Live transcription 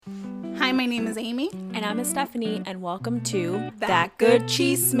my name is Amy. And I'm Stephanie, and welcome to That Good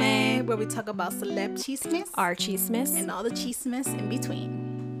Chisme, where we talk about celeb chismes, our chismes, and all the chismes in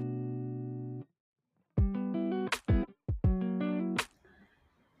between.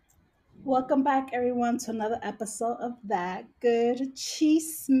 Welcome back, everyone, to another episode of That Good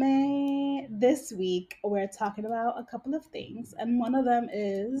Chisme. This week, we're talking about a couple of things, and one of them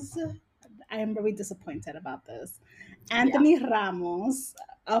is, I am very disappointed about this. Anthony Ramos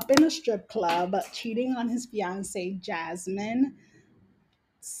up in a strip club cheating on his fiancee Jasmine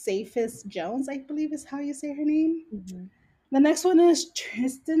Cephas Jones, I believe is how you say her name. Mm-hmm. The next one is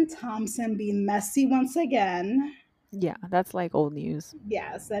Tristan Thompson being messy once again. Yeah, that's like old news.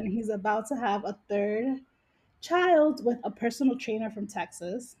 Yes, and he's about to have a third child with a personal trainer from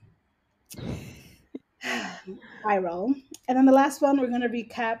Texas. Viral. And then the last one, we're going to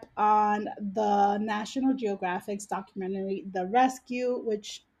recap on the National Geographic's documentary, The Rescue,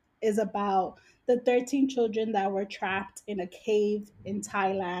 which is about the 13 children that were trapped in a cave in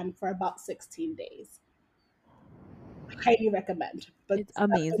Thailand for about 16 days. Highly recommend. But It's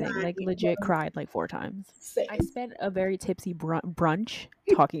amazing. Like legit cried like 4 times. Same. I spent a very tipsy brunch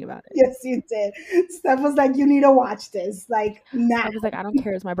talking about it. Yes, you did. Steph was like, you need to watch this. Like, now. I was like, I don't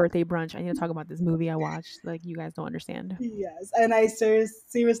care. It's my birthday brunch. I need to talk about this movie I watched. Like, you guys don't understand. Yes, and I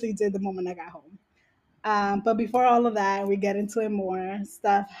seriously did the moment I got home. But before all of that, we get into it more.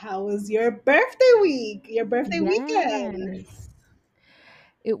 Steph, how was your birthday week? Your birthday weekend?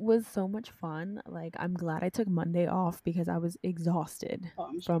 It was so much fun. Like, I'm glad I took Monday off because I was exhausted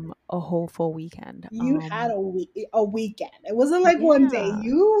from a whole full weekend. You had a weekend. It wasn't like one day.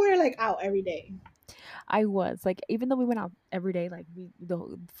 You were like out every day. I was like, even though we went out every day, like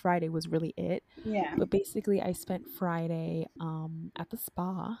the Friday was really it. Yeah. But basically, I spent Friday at the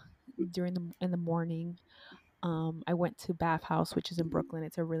spa in the morning. I went to Bath House, which is in Brooklyn.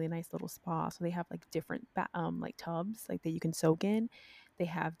 It's a really nice little spa. So they have like different like tubs like that you can soak in. They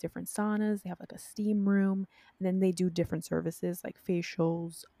have different saunas. They have like a steam room, and then they do different services like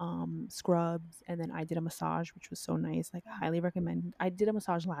facials, scrubs, and then I did a massage, which was so nice. Like, I highly recommend. I did a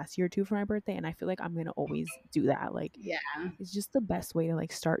massage last year too for my birthday, and I feel like I'm gonna always do that. Like, yeah, it's just the best way to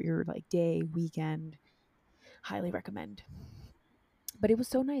like start your like day, weekend. Highly recommend. But it was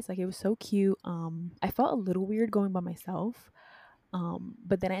so nice. Like, it was so cute. I felt a little weird going by myself.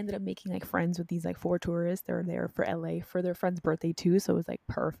 But then I ended up making like friends with these like 4 tourists that were there for LA for their friend's birthday too. So it was like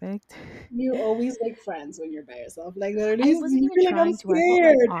perfect. You always make friends when you're by yourself. Like, literally, I wasn't even trying to. I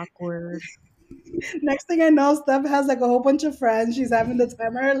felt like awkward. Next thing I know, Steph has like a whole bunch of friends. She's having the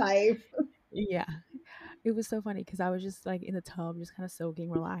time of her life. Yeah. It was so funny because I was just like in the tub, just kind of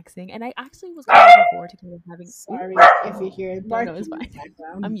soaking, relaxing. And I actually was kind of looking forward to kind of having. Sorry if you hear it. No, it's fine.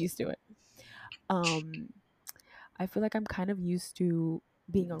 I'm used to it. I feel like I'm kind of used to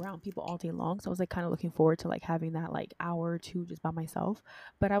being around people all day long. So I was like kind of looking forward to like having that like hour or two just by myself.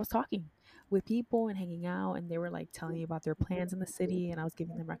 But I was talking with people and hanging out, and they were like telling me about their plans in the city, and I was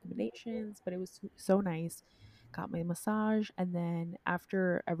giving them recommendations. But it was so nice. Got my massage, and then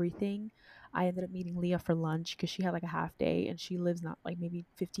after everything, I ended up meeting Leah for lunch because she had like a half day, and she lives not like maybe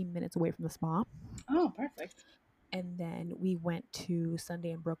 15 minutes away from the spa. Oh, perfect. And then we went to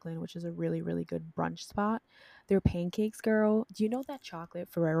Sunday in Brooklyn, which is a really, really good brunch spot. Their pancakes, girl. Do you know that chocolate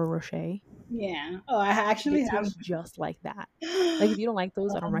Ferrero Rocher? Yeah. Oh, I actually have. Just like that. Like, if you don't like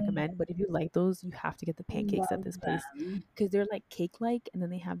those, I don't recommend. But if you like those, you have to get the pancakes at this place because they're like cake-like, and then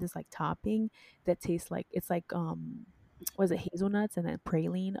they have this like topping that tastes like it's like was it hazelnuts and then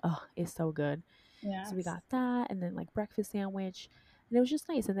praline? Oh, it's so good. Yeah. So we got that, and then like breakfast sandwich. And it was just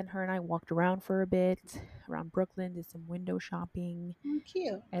nice. And then her and I walked around for a bit around Brooklyn, did some window shopping. Oh,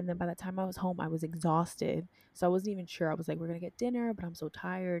 cute. And then by the time I was home, I was exhausted. So I wasn't even sure. I was like, we're going to get dinner, but I'm so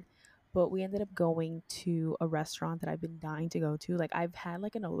tired. But we ended up going to a restaurant that I've been dying to go to. Like, I've had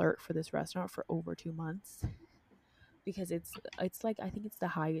like an alert for this restaurant for over 2 months because it's like, I think it's the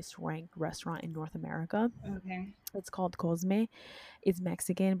highest ranked restaurant in North America. Okay. It's called Cosme. It's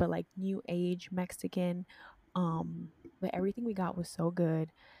Mexican, but like new age Mexican. But everything we got was so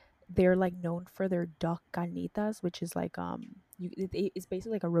good. They're like known for their duck carnitas, which is like it's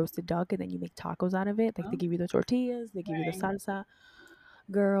basically like a roasted duck, and then you make tacos out of it. Like, they give you the tortillas, they give you the salsa.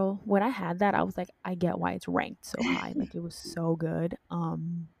 Girl, when I had that, I was like, I get why it's ranked so high. Like, it was so good.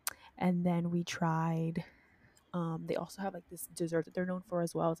 And then we tried. They also have like this dessert that they're known for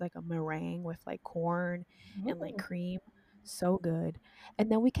as well. It's like a meringue with like corn and like cream. So good.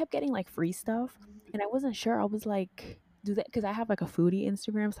 And then we kept getting like free stuff, and I wasn't sure. I was like, do that because I have like a foodie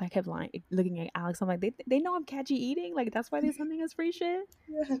Instagram, so I kept looking at Alex. I'm like, they know I'm catchy eating. Like, that's why they're sending us free shit.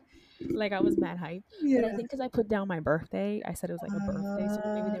 Yeah. Like, I was mad hype. But I think because I put down my birthday, I said it was like a birthday,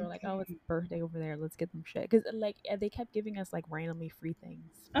 so maybe they were like, oh, it's birthday over there. Let's get them shit. Because like they kept giving us like randomly free things.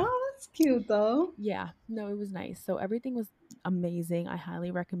 Oh, that's cute though. Yeah, no, it was nice. So everything was amazing. I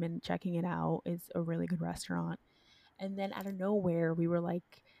highly recommend checking it out. It's a really good restaurant. And then out of nowhere, we were like,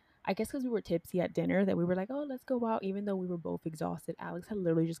 I guess because we were tipsy at dinner, that we were like, oh, let's go out, even though we were both exhausted. Alex had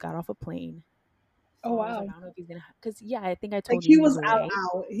literally just got off a plane. Oh So I was like, wow. I don't know if he's gonna, because yeah, I think I Like told you he he was was out, away.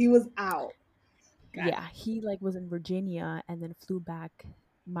 out. He was out. Got Yeah, he like was in Virginia and then flew back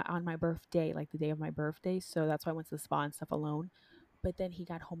on my birthday, like the day of my birthday. So that's why I went to the spa and stuff alone. But then he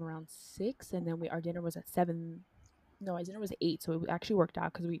got home around 6, and then our dinner was at 7. No, our dinner was at 8, so it actually worked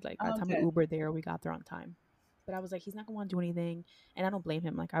out because we like by it. the time we Okay. Ubered there, we got there on time. But I was like, he's not gonna want to do anything, and I don't blame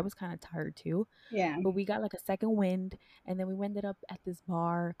him. Like I was kind of tired too, Yeah. but we got like a second wind, and then we ended up at this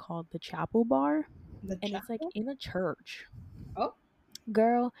bar called the Chapel Bar, The and it's like chapel. in a church. Oh.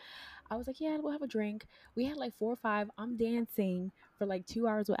 Girl, I was like, yeah, we'll have a drink. We had like 4 or 5. I'm dancing for like 2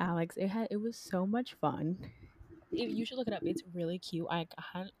 hours with Alex. It was so much fun. You should look it up. It's really cute. I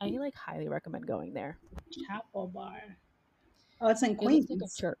like highly recommend going there. Chapel bar. Oh, it's in It looks like a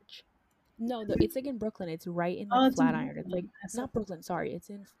Queens. church. No, it's like in Brooklyn. It's right in like Oh, it's in Flatiron. It's Brooklyn. like I saw. not Brooklyn. Sorry, it's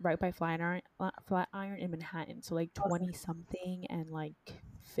in right by Flatiron in Manhattan. So like Okay. 20 something and like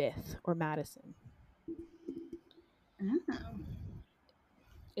Fifth or Madison. Oh.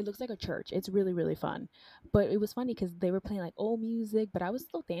 It looks like a church. It's really really fun. But it was funny because they were playing like old music, but I was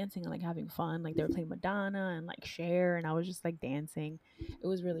still dancing and like having fun. Like they were playing Madonna and like Cher, and I was just like dancing. It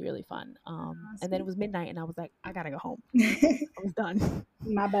was really really fun. And then it was midnight, and I was like, I gotta go home. I was done.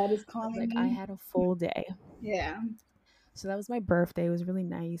 My bed is I was calling like, I me. had a full day. Yeah. So that was my birthday. It was really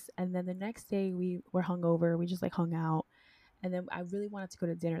nice. And then the next day we were hungover. We just like hung out. And then I really wanted to go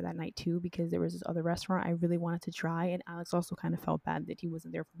to dinner that night too because there was this other restaurant I really wanted to try. And Alex also kind of felt bad that he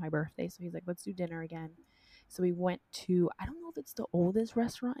wasn't there for my birthday. So he's like, let's do dinner again. So we went to, I don't know if it's the oldest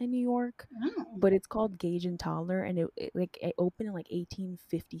restaurant in New York, Oh. but it's called Gage and Toddler. And it opened in like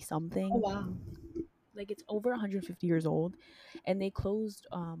 1850 Oh something. wow. Like it's over 150 years old. And they closed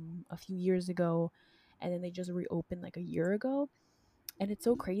a few years ago. And then they just reopened like a year ago, and it's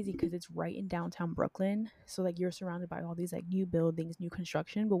so crazy because it's right in downtown Brooklyn. So like you're surrounded by all these like new buildings, new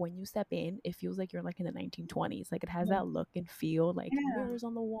construction, but when you step in, it feels like you're like in the 1920s. Like it has that look and feel, like Yeah. mirrors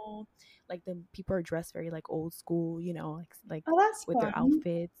on the wall, like the people are dressed very like old school, like Oh, that's with their fun.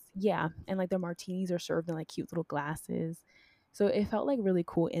 outfits. Yeah, and like their martinis are served in like cute little glasses. So it felt like really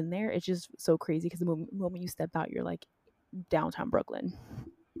cool in there. It's just so crazy because the moment you step out, you're like downtown Brooklyn.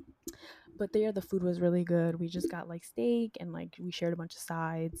 But there the food was really good. We just got like steak and like we shared a bunch of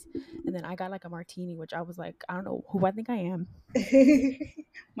sides, and then I got like a martini, which I was like, I don't know who I think I am.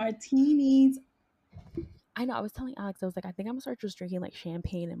 Martinis. I know, I was telling Alex, I was like, I think I'm gonna start just drinking like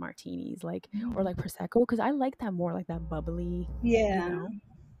champagne and martinis, like, or Mm. like prosecco, because I like that more, like that bubbly, you Yeah. know.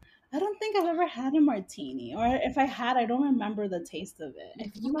 I don't think I've ever had a martini, or if I had, I don't remember the taste of it. I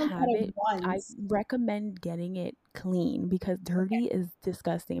If think you I've had have it it, I once. recommend getting it clean because Okay. dirty is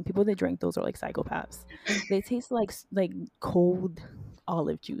disgusting, and people that drink those are like psychopaths. They taste like cold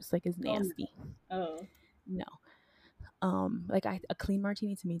olive juice, like it's Oh no. nasty. Oh. No. Like a clean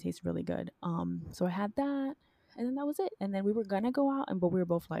martini to me tastes really good. So I had that, and then that was it. And then we were gonna go out, and but we were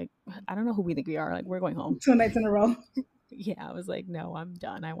both like, I don't know who we think we are. Like we're going home. 2 nights in a row. Yeah, I was like, no, I'm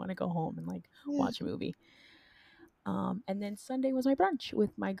done. I want to go home and like Yeah. watch a movie. And then Sunday was my brunch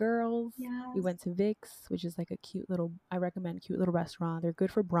with my girls. We Yes. went to Vic's, which is like a cute little, I recommend, cute little restaurant. They're good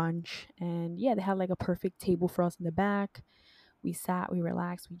for brunch, and yeah, they had like a perfect table for us in the back. We sat, we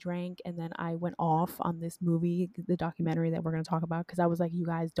relaxed, we drank, and then I went off on this movie, the documentary that we're going to talk about, because I was like, you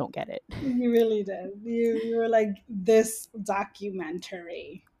guys don't get it. You really did. You were like this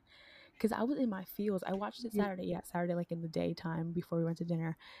documentary. Because I was in my feels. I watched it You- Saturday, yeah, Saturday, like in the daytime before we went to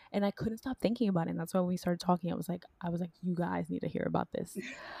dinner, and I couldn't stop thinking about it. And that's why when we started talking, I was like, you guys need to hear about this.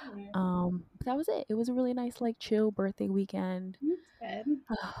 yeah, But that was it. It was a really nice, like, chill birthday weekend. that's good.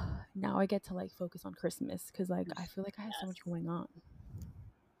 Now I get to like focus on Christmas because like I feel like I have so Yes. much going on.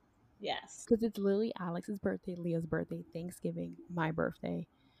 Yes. Because it's literally Alex's birthday, Leah's birthday, Thanksgiving, my birthday,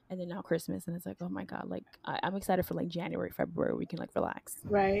 and then now Christmas, and it's like, oh my god, like I'm excited for like January, February, we can like relax.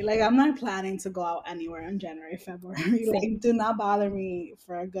 Right. Like I'm not planning to go out anywhere in January, February. Same, Like do not bother me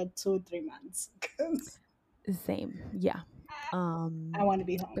for a good 2 3 months because same, yeah. I want to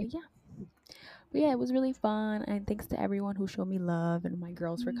be But home. yeah, it was really fun, and thanks to everyone who showed me love and my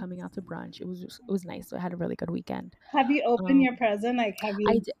girls for coming out to brunch. It was nice. So I had a really good weekend. Have you opened Um, your present? Like have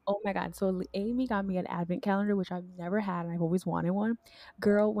I you did. Oh my god! So Amy got me an advent calendar, which I've never had, and I've always wanted one.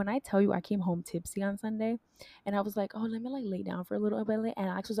 Girl, when I tell you, I came home tipsy on Sunday, and I was like, "Oh, let me like lay down for a little bit," and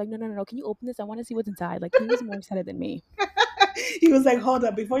Alex was like, "No, no, no, no! Can you open this? I want to see what's inside." Like he was more excited than me. He was like, "Hold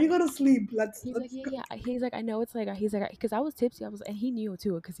up, before you go to sleep, He's like, let's yeah, go." yeah. He's like, I know it's like, he's like, because I was tipsy. I was, and he knew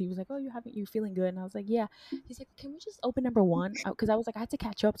too, because he was like, oh, you feeling good? And I was like, yeah. He's like, can we just open number one? Because I was like, I had to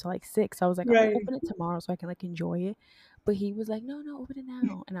catch up to like six. So I was like, I'm gonna Right. open it tomorrow so I can like enjoy it. But he was like, no, no, open it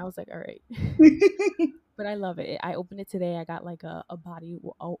now. And I was like, all right. But I love it. I opened it today. I got like a body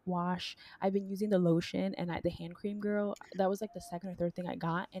wash. I've been using the lotion and the hand cream, girl. That was like the second or third thing I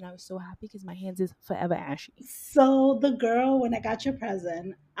got, and I was so happy because my hands is forever ashy. So the girl, when I got your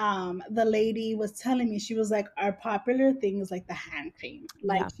present, the lady was telling me, she was like, our popular thing is like the hand cream.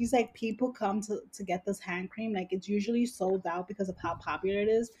 Like Yeah, she's like, people come to get this hand cream, like it's usually sold out because of how popular it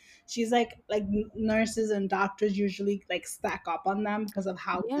is. She's like nurses and doctors usually like stack up on them because of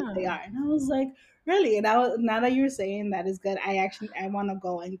how good they yeah. are. And I was like, really? And now that you're saying that is good, I want to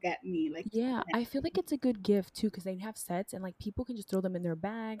go and get me like Yeah, some hand I feel like it's a good gift too because they have sets and like people can just throw them in their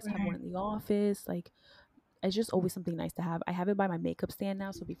bags, have one cream. in the office. Like it's just always something nice to have. I have it by my makeup stand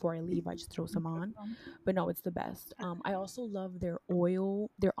now, so before I leave, I just throw some on. But no, it's the best. I also love their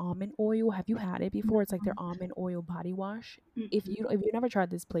oil, their almond oil. Have you had it before? It's like their almond oil body wash. Mm-mm. If you never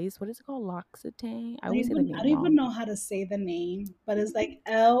tried this place, what is it called? L'Occitane. I always say the I name don't even wrong. know how to say the name, but it's like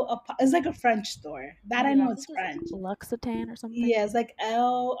L. It's like a French store. That I Yeah, know I it's think it's French. L'Occitane or something. Yeah, it's like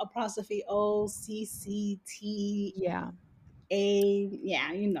L apostrophe O C C T Yeah, A.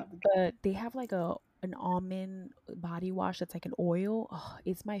 Yeah, you know the drill. but they have like a an almond body wash that's like an oil. Oh,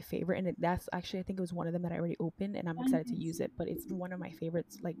 it's my favorite, and that's actually I think it was one of them that I already opened, and I'm excited to use Nice. it. But it's one of my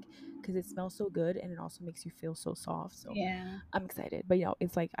favorites, like because it smells so good and it also makes you feel so soft. So Yeah, I'm excited. But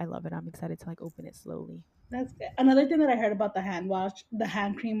it's like I love it. I'm excited to like open it slowly. that's good. Another thing that I heard about the hand wash, the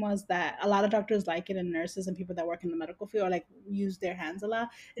hand cream, was that a lot of doctors like it, and nurses and people that work in the medical field or like use their hands a lot.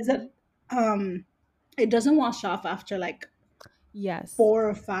 Is Hmm. that it doesn't wash off after like Yes, 4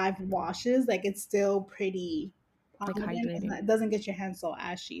 or 5 washes, like it's still pretty like prominent. hydrating. It doesn't get your hands so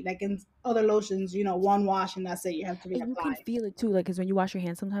ashy. Like in other lotions, one wash and that's it. You have to And you can reapply. feel it too, like because when you wash your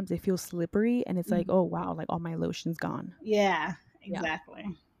hands, sometimes they feel slippery, and it's like, Mhm. oh wow, like all my lotion's gone. Yeah, Yeah.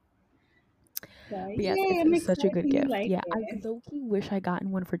 exactly. But But yes, yeah, I'm it's such a excited good you gift. like Yeah, I it. low key wish I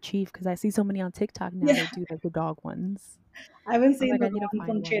gotten one for Chief because I see so many on TikTok now. Yeah, They do like the dog ones. I haven't I'm seen like, the I need to one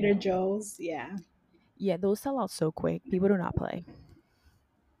find from one. Trader Joe's. Yeah. Yeah, those sell out so quick. People do not play.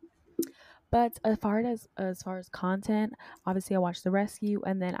 But as far as content, obviously I watched The Rescue,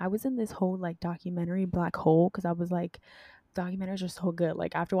 and then I was in this whole like documentary black hole because I was like, documentaries are so good.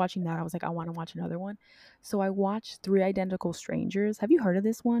 Like after watching that, I was like, I want to watch another one. So I watched Three Identical Strangers. Have you heard of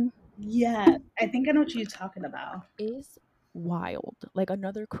this one? Yeah, I think I know what you're talking about. Is wild. Like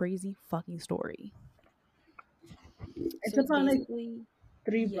another crazy fucking story. It's So it's about like basically,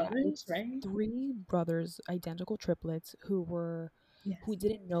 three yeah, brothers, it's right? three brothers, identical triplets, who Yes.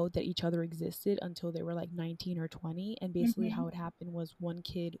 didn't know that each other existed until they were like 19 or 20. And basically how Hmm. it happened was one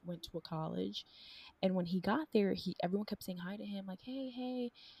kid went to a college, and when he got there, he everyone kept saying hi to him, like, hey,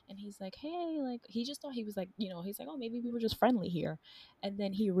 hey. And he's like, hey, like he just thought he was like, he's like, oh, maybe we were just friendly here. And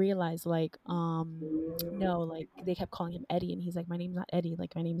then he realized like, no, like they kept calling him Eddie, and he's like, my name's not Eddie,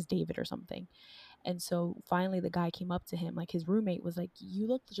 like my name's David or something. And so finally the guy came up to him, like his roommate was like, you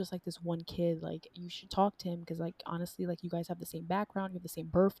look just like this one kid, like you should talk to him because like honestly, like you guys have the same background, you have the same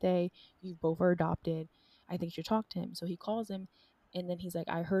birthday, you both are adopted. I think you should talk to him. So he calls him, and then he's like,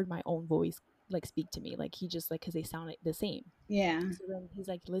 I heard my own voice like speak to me. Like he just like because they sound like the same. Yeah. So then he's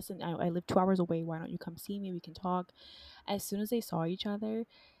like, listen, I live 2 hours away. Why don't you come see me? We can talk. As soon as they saw each other,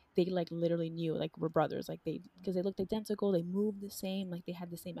 they like literally knew like we're brothers. Like they because they looked identical, they moved the same, like they had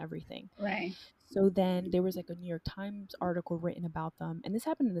the same everything. Right. So then there was like a New York Times article written about them, and this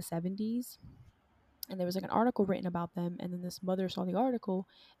happened in the 70s. And there was like an article written about them, and then this mother saw the article,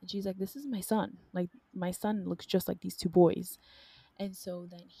 and she's like, "This is my son. Like my son looks just like these two boys." And so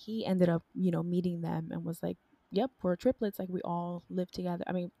then he ended up, meeting them and was like, "Yep, we're triplets. Like we all live together.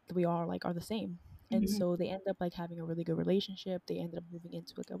 I mean, we all like are the same." And Hmm. so they end up like having a really good relationship. They ended up moving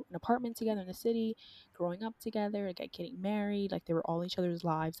into like an apartment together in the city, growing up together, like getting married. Like they were all each other's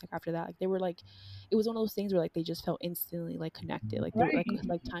lives. Like after that, like they were like, it was one of those things where like they just felt instantly like connected. Like they were Right.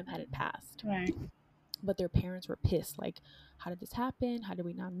 like time hadn't passed. Right. But their parents were pissed, like, how did this happen? How did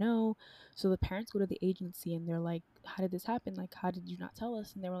we not know? So the parents go to the agency and they're like, how did this happen? Like, how did you not tell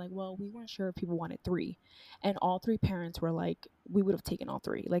us? And they were like, well, we weren't sure if people wanted three. And all three parents were like, we would have taken all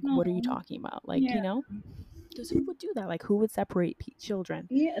three. Like, what are you No. talking about? Like, Yeah. because who would do that? Like, who would separate children?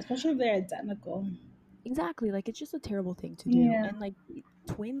 Yeah, especially if they're identical. Exactly. Like, it's just a terrible thing to do. Yeah. And like,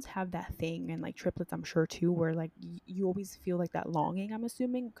 twins have that thing, and like triplets, I'm sure too, where like you always feel like that longing, I'm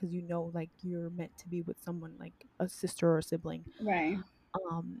assuming, because like you're meant to be with someone like a sister or a sibling. Right.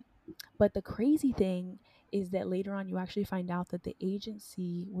 Um, but the crazy thing is that later on you actually find out that the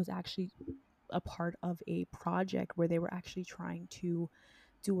agency was actually a part of a project where they were actually trying to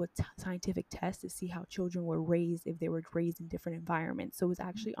do a scientific test to see how children were raised if they were raised in different environments. So it was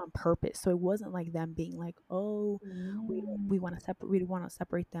actually on purpose. So it wasn't like them being like, "Oh, we Mm. want to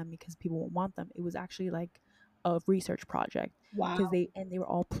separate them because people won't want them." It was actually like a research project because Wow. they were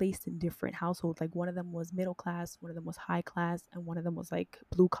all placed in different households. Like one of them was middle class, one of them was high class, and one of them was like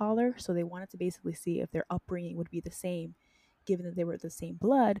blue collar. So they wanted to basically see if their upbringing would be the same, given that they were the same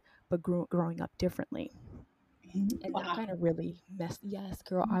blood but growing up differently. And that Wow. kind of really messed. Yes,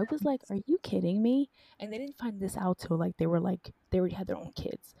 girl. I was like, "Are you kidding me?" And they didn't find this out till like they already had their own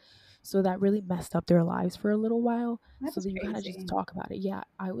kids, so that really messed up their lives for a little while. That So is that you kind of just crazy. talk about it. Yeah,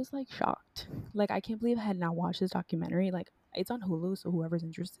 I was like shocked. Like I can't believe I had not watched this documentary. Like it's on Hulu, so whoever's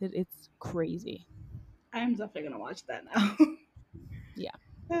interested, it's crazy. I'm definitely gonna watch that now. Yeah,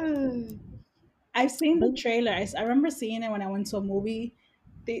 I've seen but the trailer. I remember seeing it when I went to a movie,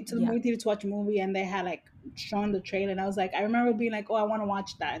 to the yeah, movie theater to watch a movie, and they had like shown the trailer, and I was like, I remember being like, oh, I want to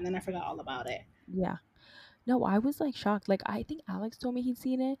watch that, and then I forgot all about it. yeah. No, I was like shocked. Like I think Alex told me he'd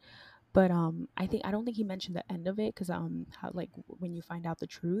seen it, but I don't think he mentioned the end of it because how like when you find out the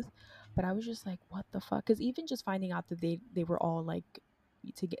truth. But I was just like, what the fuck? Because even just finding out that they were all like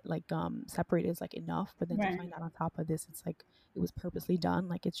to get like separated is like enough, but then to Right. find out on top of this, it's like it was purposely done.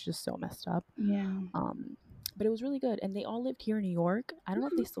 Like it's just so messed up. Yeah. um but it was really good, and they all lived here in New York. I don't know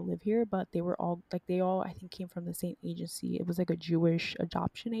if they still live here, but they all I think came from the same agency. It was like a Jewish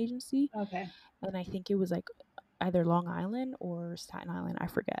adoption agency, Okay. and I think it was like either Long Island or Staten Island, I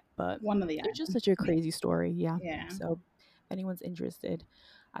forget. But One of the it's just islands. such a crazy story, yeah. Yeah. So if anyone's interested,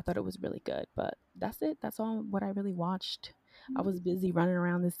 I thought it was really good. But that's it. That's all what I really watched. I was busy running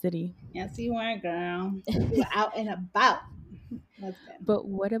around the city. Yes, you were, girl. You were out and about. That's good. But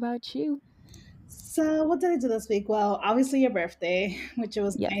what about you? So, what did I do this week? Well, obviously your birthday, which it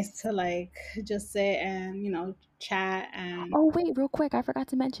was nice Yes. to like just sit and chat and. Oh wait, real quick, I forgot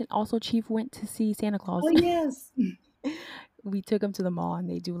to mention. Also, Chief went to see Santa Oh Claus. yes. We took him to the mall, and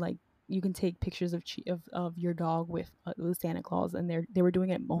they do like you can take pictures of your dog with Santa Claus, and they were doing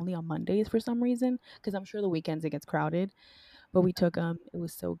it only on Mondays for some reason because I'm sure the weekends it gets crowded. But we took him. It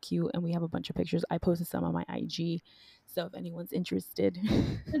was so cute, and we have a bunch of pictures. I posted some on my IG, so if anyone's interested.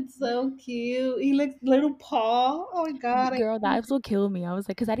 It's so cute. He looks little paw. Oh my god. Girl, that absolutely killed me. I was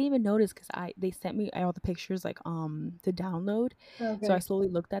like, because I didn't even notice because I they sent me all the pictures like to download, so I Okay. slowly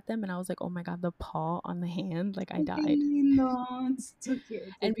looked at them and I was like, oh my god, the paw on the hand, like I died. No, it's too cute.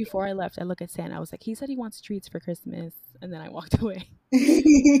 Too And before I left, I looked at Santa. I was like, he said he wants treats for Christmas, and then I walked away.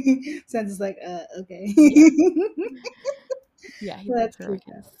 cute. Santa's like, okay. Yeah, yeah, he loves That's her, I cute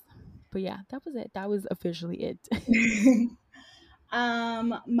guess. But yeah, that was it. That was officially it.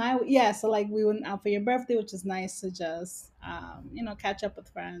 though. My yeah, so like we went out for your birthday, which is nice to just catch up with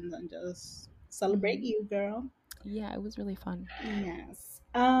friends and just celebrate Hmm. you, girl. Yeah, it was really fun. Yes.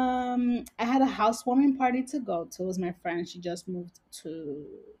 I had a housewarming party to go to. It was my friend. She just moved to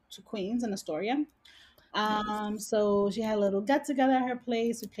Queens in Astoria. Nice. So she had a little get together at her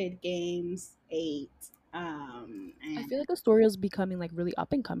place. We played games, ate, I and feel like Astoria's becoming like really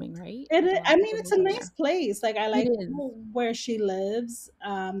up and coming, right? it. Like a lot I of mean, people are it's a moving nice there. place. Like I It like is. where she lives.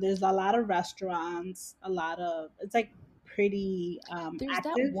 There's a lot of restaurants. A lot of it's like pretty There's that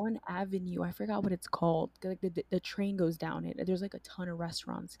active. one avenue. I forgot what it's called. Like the train goes down it. There's like a ton of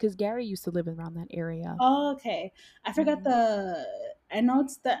restaurants because Gary used to live around that area. Oh, okay, I forgot Hmm. the. I know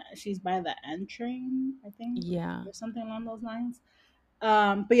it's the she's by the N train, I think, Yeah. or something along those lines.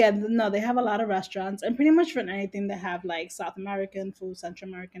 But yeah, no, they have a lot of restaurants, and pretty much for anything, they have like South American food, Central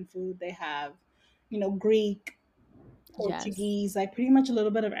American food. They have, Greek, Yes. Portuguese, like pretty much a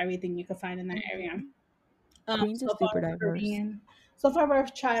little bit of everything you can find in that area. Hmm. Queens is So far super diverse. Korean. So far,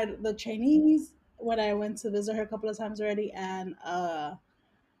 I've tried the Chinese when I went to visit her a couple of times already, and a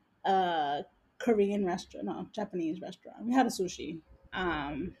Korean restaurant, no, Japanese restaurant. We had a sushi.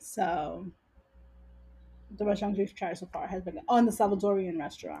 So the restaurants we've tried so far has been on the Salvadorian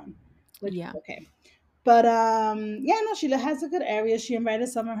restaurant, which was Yeah. okay. But yeah, no, she has a good area. She invited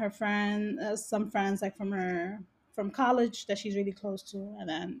some of her friends, some friends like from college that she's really close to, and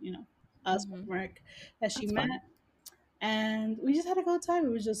then us Hmm. from work that she That's met, fun. and we just had a good time. We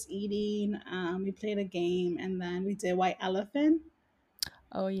were just eating. We played a game, and then we did White Elephant.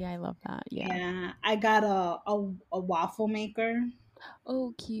 Oh yeah, I love that. Yeah. Yeah, I got a waffle maker, Oh,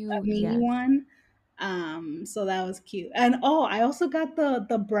 a cute. mini Yes. one. So that was cute. And oh, I also got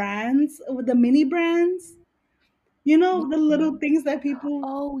the brands, the mini brands. You know, Which the little one? things that people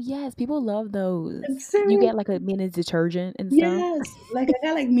Oh, yes, people love those. You seriously. get, like, a mini detergent and stuff. Yes, like I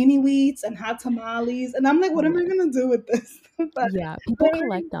got like mini wheats and hot tamales, and I'm like, what am I Yes. gonna do with this? But Yeah, people they're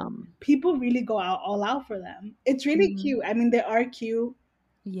collect them. people really go out all out for them. It's really Mhm. cute. I mean, they are cute.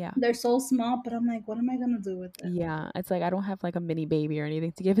 Yeah. They're so small, but I'm like, what am I gonna do with this? Yeah, it's like I don't have, like, a mini baby or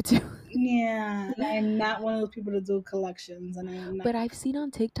anything to give it to. Yeah, and I'm not one of those people to do collections, and I'm not. But I've seen on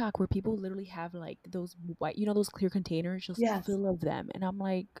TikTok where people literally have, like, those white those clear containers just Yes, full of them, and I'm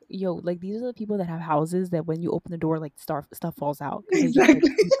like, "Yo, like, these are the people that have houses that when you open the door, like, stuff falls out because they just, like,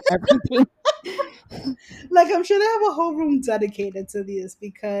 exactly. keep everything." Like I'm sure they have a whole room dedicated to this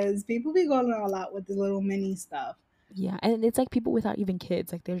because people be going all out with the little mini stuff. Yeah, and it's, like, people without even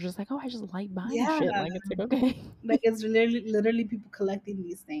kids, like, they're just like, "Oh, I just like buying Yeah, shit," like, it's like, "Okay." like it's literally people collecting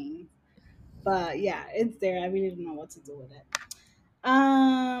these things. But yeah, it's there. I really don't know what to do with it.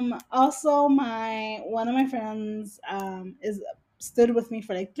 Also my one of my friends is stood with me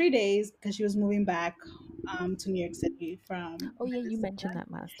for like 3 days because she was moving back to New York City from Oh, yeah, you mentioned Minnesota.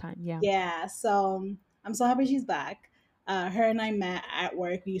 that last time, yeah. Yeah, so I'm so happy she's back. Her and I met at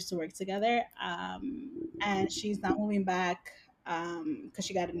work. We used to work together, and she's now moving back because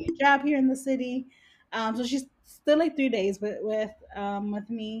she got a new job here in the city. So she's still like 3 days with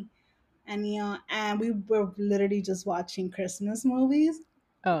me and and we were literally just watching Christmas movies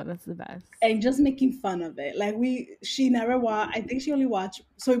Oh, that's the best. and just making fun of it. Like she never watched. I think she only watched.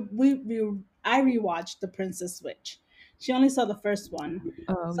 So I rewatched The Princess Switch. She only saw the first one,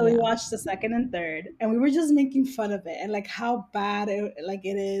 Oh, so we yeah. watched the second and third, and we were just making fun of it and like how bad it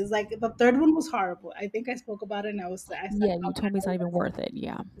is. Like the third one was horrible. I think I spoke about it, and I said Yeah, how you bad told me it's it not even was. worth it,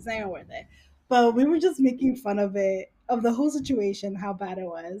 yeah. It's not even worth it. But we were just making fun of it, of the whole situation, how bad it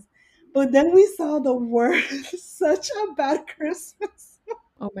was. But then we saw the worst, such a bad Christmas.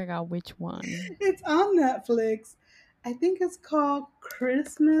 Oh my god, which one? It's on Netflix. I think it's called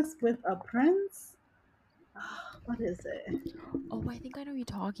Christmas with a Prince. What is it? Oh, I think I know what you're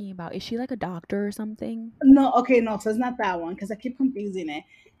talking about. Is she like a doctor or something? No, okay, no, so it's not that one because I keep confusing it.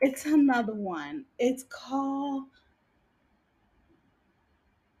 It's another one. It's called.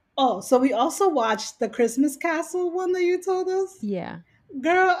 Oh, so we also watched the Christmas Castle one that you told us. Yeah.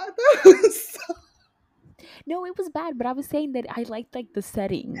 Girl, that was so. No, it was bad, but I was saying that I liked like the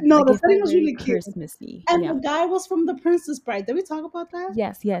setting. No, Like the it setting felt was very really cute. Christmassy. And Yeah. the guy was from The Princess Bride. Did we talk about that?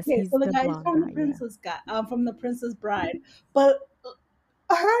 Yes, yes, Okay, he's so the the guy's blonde from the guy, yeah. Princess guy, from the Princess Bride. But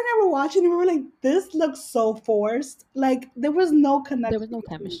her and I were watching, and we were like, "This looks so forced. Like there was no There was connection no between.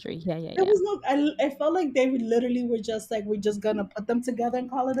 chemistry. Yeah, yeah, There yeah. was no. I felt like they literally were just like, we're just gonna put them together and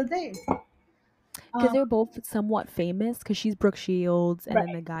call it a day. Because Um, they're both somewhat famous. Because she's Brooke Shields, and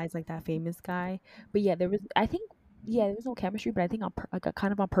then right, the guy's like that famous guy. But yeah, there was. I think. Yeah, there was no chemistry, but I think like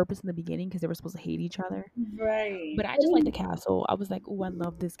kind of on purpose in the beginning because they were supposed to hate each other. right. But I just like the castle. I was like, oh, I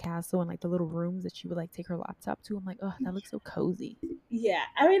love this castle and like the little rooms that she would like take her laptop to. I'm like, oh, that looks so cozy. Yeah,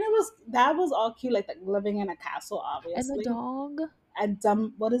 I mean, that was all cute, like living in a castle, And the obviously. dog, And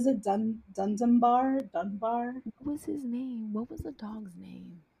what is it, Dunbar? what was his name? What was the dog's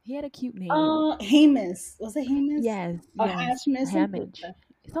name? He had a cute name. Hamus. Was it Hamus? Yes, Or yes, Hashmiss? Something like Hamage, that.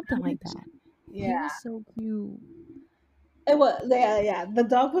 something like Hamish? that. Yeah. He was so cute. It was, yeah, yeah. The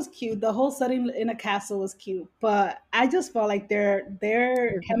dog was cute. The whole setting in a castle was cute, but I just felt like their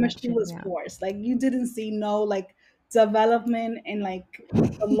Their chemistry connection, was yeah. forced. Like you didn't see no like development and like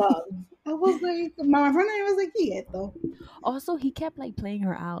the love. I was like, my friend and I was like, yeah, though. Also, he kept like playing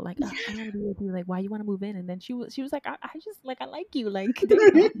her out, like, "Ugh, I don't want to be with you. Like, why you want to move in?" And then she was like, I just like I like you. Like,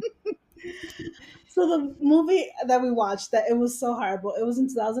 damn. So the movie that we watched, that it was so horrible. It was in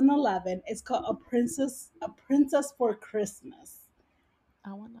 2011. It's called A Princess for Christmas.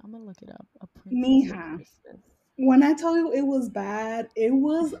 I'm gonna look it up. A Princess for Mija, Christmas. when I tell you it was bad, it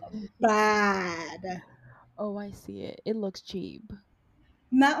was bad. Oh, I see it. It looks cheap.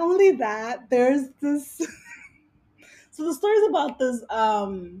 Not only that, there's this. So the story is about this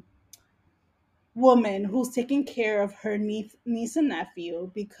woman who's taking care of her niece and nephew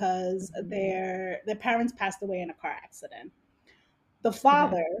because Mhm. their parents passed away in a car accident. The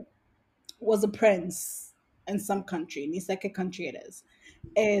Okay. father was a prince in some country, ni sé qué country it is.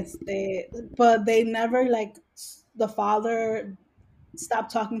 But they never like the father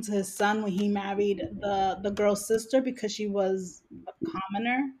stopped talking to his son when he married the girl's sister because she was a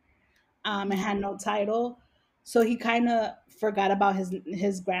commoner and had Mhm. no title. So he kind of forgot about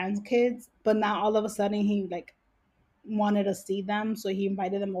his grandkids, but now all of a sudden he like wanted to see them, so he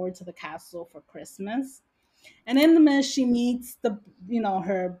invited them over to the castle for Christmas. And in the midst, she meets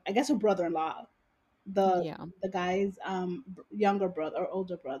her, I guess her brother-in-law, the Yeah. the guy's younger brother or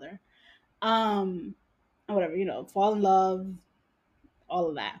older brother. Um, or whatever, fall in love, all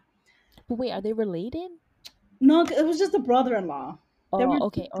of that. But wait, are they related? No, it was just a brother-in-law. They Oh, were,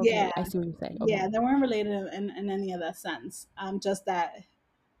 okay, okay. yeah, I see what you're saying. Okay. yeah, they weren't related in any of that sense. Just that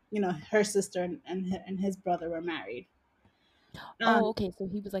her sister and his brother were married. Oh, Um, okay. So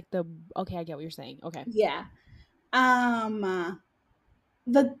he was like the. Okay, I get what you're saying. Okay. yeah. Um,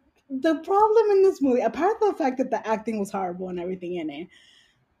 the the problem in this movie, apart from the fact that the acting was horrible and everything in it,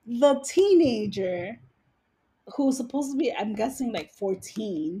 the teenager who's supposed to be, I'm guessing, like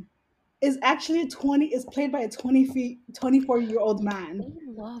 14, is actually 20. Is played by a 24-year-old man.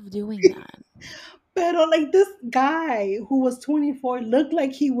 They love doing that. But like this guy who was 24 looked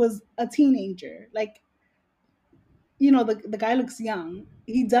like he was a teenager. Like the guy looks young.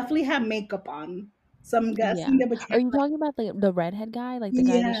 He definitely had makeup on. So I'm guessing Yeah. they were Are trying you like, talking about the redhead guy, like the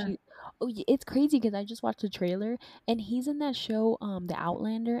guy that yeah. she? Oh, it's crazy because I just watched the trailer and he's in that show, The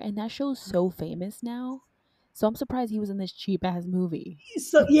Outlander, and that show's so famous now. So I'm surprised he was in this cheap ass movie.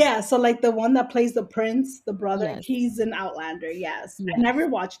 So yeah, so like the one that plays the prince, the brother, Yes. he's in Outlander. Yes, I Yes. never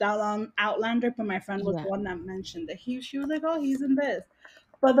watched Outlander, but my friend was the Yeah. one that mentioned that she was like, oh, he's in this.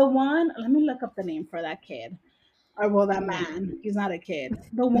 But the one, let me look up the name for that kid, or well, that Yeah. man. He's not a kid.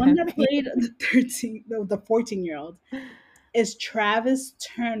 The one That that played the 14-year-old is Travis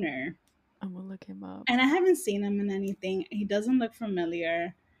Turner, I'm gonna look him up. and I haven't seen him in anything. He doesn't look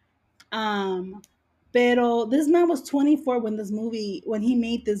familiar. Um, Pero this man was 24 when he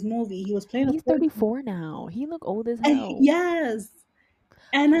made this movie. He was playing a He's 14. 34 now. He look old as And hell. yes.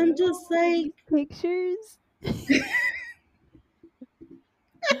 And I'm just Oh, like, these pictures.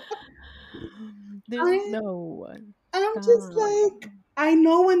 There's I no. I'm just Stop. like, I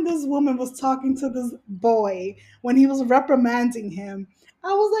know when this woman was talking to this boy when he was reprimanding him,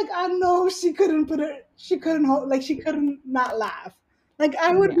 I was like, I know she couldn't hold, like she couldn't not laugh. Like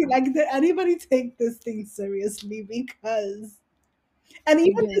I would be Yeah. like, did anybody take this thing seriously? Because and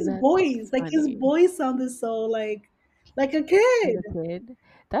even Yeah, his that's voice, like his funny. voice sounded so like a Like kid. a kid.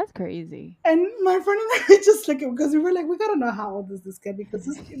 That's crazy. And my friend and I were just looking because we were like, we gotta know how old is this kid because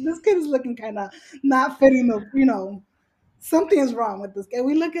this kid is looking kind of not fitting the something is wrong with this guy.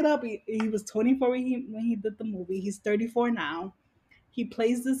 We look it up. He was 24 when he did the movie. He's 34 now. He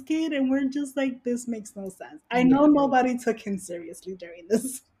plays this kid, and we're just like, this makes no sense. I know Yeah. nobody took him seriously during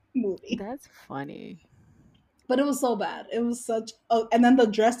this movie, That's funny. but it was so bad. It was such. Oh, and then the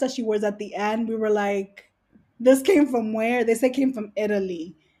dress that she wears at the end, we were like, this came from where? They say it came from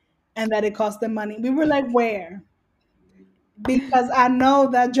Italy, and that it cost them money. We were like, where? Because I know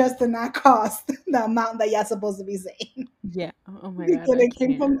that dress did not cost the amount that y'all supposed to be saying. Yeah. Oh my god, Because I it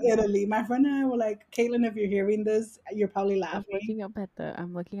came from can't. Italy. My friend and I were like, Caitlin, if you're hearing this, you're probably laughing.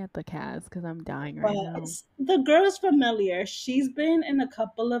 I'm looking at the cast because I'm dying But right now. the girl is familiar. She's been in a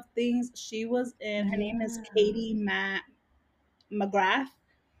couple of things. She was in, her name is Yeah. Katie McGrath.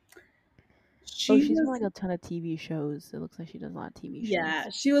 Oh, She she's from was, like a ton of TV shows. It looks like she does a lot of TV yeah,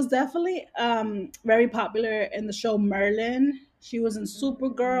 shows. she was definitely very popular in the show Merlin. She was in Mm.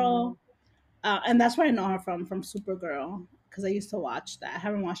 Supergirl. And that's where I know her from Supergirl, because I used to watch that. I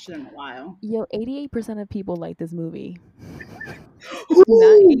haven't watched it in a while. Yo, 88% of people like this movie. Not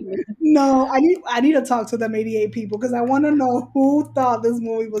Who? 80. No, I need to talk to them 88 people because I want to know who thought this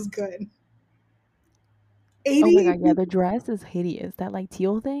movie was good. Oh my 88 god, yeah, the people, dress is hideous. That like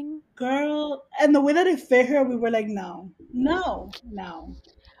teal thing. girl, and the way that it fit her, we were like, no, no, no.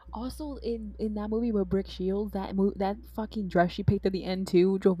 Also, in that movie with Brooke Shields, that fucking dress she picked at the end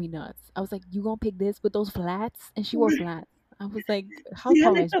too drove me nuts. I was like, "You gonna pick this with those flats?" And she wore flats. I was like, "How She had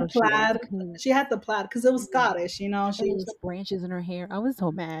tall like is the Brooke Shields?" plaid. Okay. She had the plaid because it was Yeah. Scottish, And She then she was. had branches in her hair. I was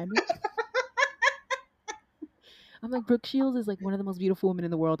so mad. I'm like, Brooke Shields is like one of the most beautiful women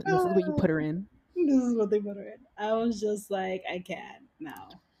in the world, and this is what you Uh, put her in. this is what they put her in. I was just like, I can't. No.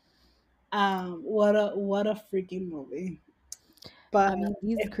 What a freaking movie. But I mean,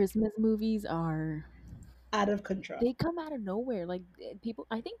 these it, Christmas movies are out of control. they come out of nowhere. Like people,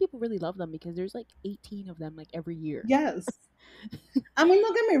 I think people really love them because there's like 18 of them like every year. Yes. I mean,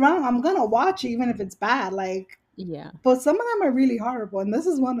 don't get me wrong. I'm gonna watch it even if it's bad. Like, Yeah. but some of them are really horrible, and this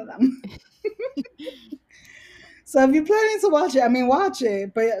is one of them. So if you're planning to watch it, I mean, watch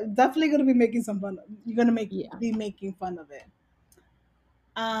it. But definitely gonna be making some fun. You're gonna make Yeah. be making fun of it.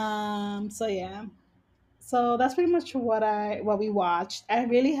 So yeah. So that's pretty much what we watched. I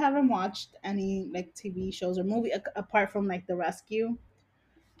really haven't watched any like TV shows or movie apart from like The Rescue.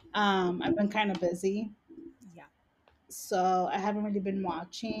 I've been kind of busy, Yeah. so I haven't really been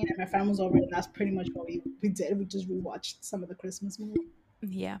watching. And my friend was over, and that's pretty much what we did. We just rewatched some of the Christmas movies.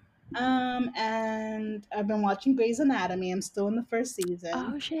 Yeah. And I've been watching Grey's Anatomy. I'm still in the first season.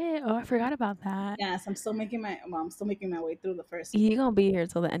 Oh shit! Oh, I forgot about that. Yes, I'm still making my way through the first season. You gonna be here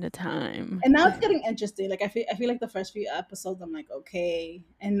till the end of time. And now it's getting interesting. Like I feel like the first few episodes I'm like, okay.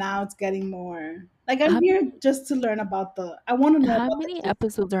 And now it's getting more like I'm How here just to learn about I want to know how about the many kids.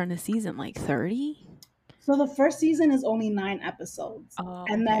 episodes are in the season? Like 30? So the first season is only 9 episodes. Oh,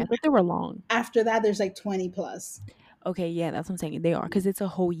 And okay. then I thought they were long. after that there's like 20 plus. Okay, yeah, that's what I'm saying. They are because it's a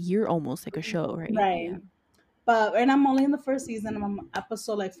whole year almost like a show, right? Right. Yeah. But and I'm only in the first season. I'm on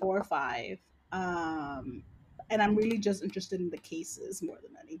episode like 4 or 5. Um and I'm really just interested in the cases more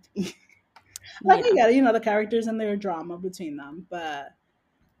than anything. Like Yeah. yeah, the characters and their drama between them. But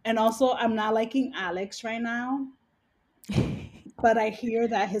and also I'm not liking Alex right now. But I hear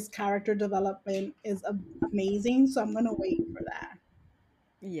that his character development is amazing, so I'm gonna wait for that.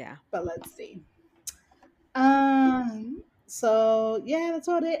 Yeah. But let's see. So yeah, that's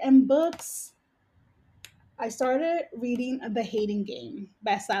about it. And books, I started reading The Hating Game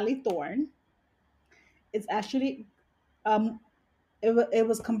by Sally Thorne. It's actually um, it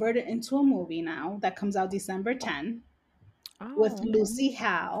was converted into a movie now that comes out December 10 with Oh, okay. Lucy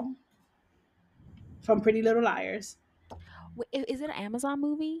Howe from Pretty Little Liars. Wait, is it an Amazon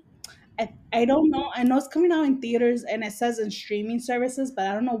movie? I don't know. I know it's coming out in theaters and it says in streaming services, but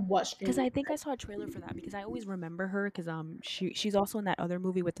I don't know what Because streaming. I think I saw a trailer for that because I always remember her because she's also in that other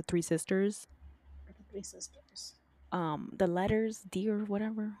movie with the three sisters. The Three Sisters. The letters, dear,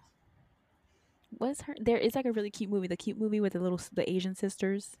 whatever. What's her? There is like a really cute movie, the cute movie with the Asian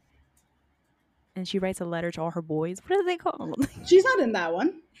sisters, and she writes a letter to all her boys. What are they called? She's not in that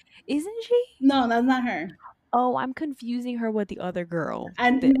one. Isn't she? No, that's not her. Oh, I'm confusing her with the other girl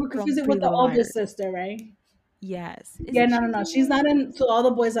And that you were from confusing Pretty with the Little older Liars. sister, right? Yes, Yeah, isn't no, no, she no. She's there? not in To All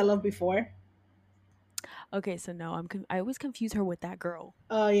the Boys I Loved Before. Okay, so no, I always confuse her with that girl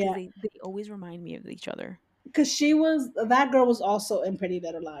Oh because yeah, they always remind me of each other. because that girl was also in Pretty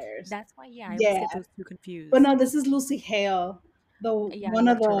Little Liars. That's why, yeah, I always Yeah, get those two but no, confused. this is Lucy Hale, the Yeah, I one of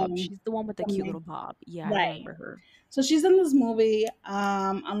looked her up. She's the one with the the cute main, little bob. Yeah, I right. remember her. So she's in this movie,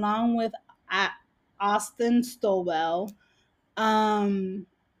 along with uh, Austin Stowell. Um,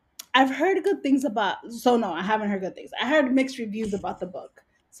 I've heard good things about. So no, I haven't heard good things. I heard mixed reviews about the book.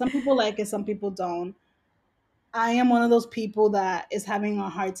 Some people like it, some people don't. I am one of those people that is having a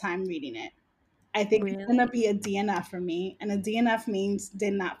hard time reading it. I think it's gonna Really? be a DNF for me, and a DNF means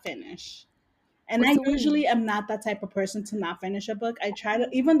did not finish. And I So wait, usually am not that type of person to not finish a book. I try to,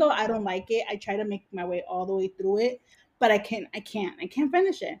 even though I don't like it, I try to make my way all the way through it, but I can't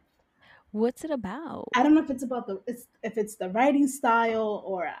finish it. what's it about? I don't know if it's about if it's the writing style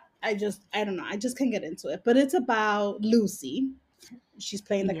or I don't know. I just can't get into it. But it's about Lucy. She's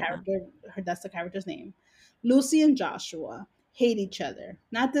playing the Yeah. character. That's the character's name. Lucy and Joshua hate each other,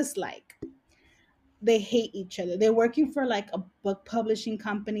 not dislike. They hate each other. They're working for like a book publishing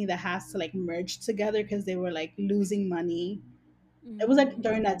company that has to like merge together because they were like losing money. It was like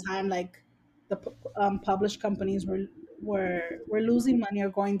during that Okay. time, like the published companies were losing money or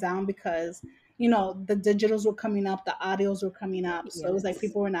going down because the digitals were coming up, the audios were coming up, so it was like Yes.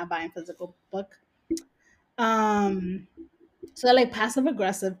 people were not buying physical book. Um, so they're like passive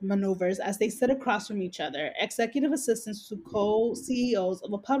aggressive maneuvers as they sit across from each other, executive assistants to co CEOs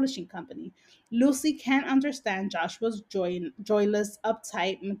of a publishing company. Lucy can't understand Joshua's joyless,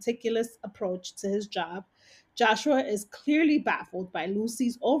 uptight, meticulous approach to his job. Joshua is clearly baffled by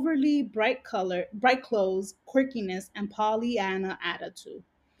Lucy's overly bright clothes, quirkiness, and Pollyanna attitude.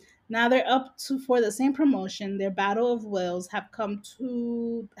 Now they're up to for the same promotion. Their battle of wills have come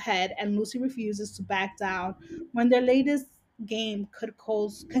to head, and Lucy refuses to back down when their latest game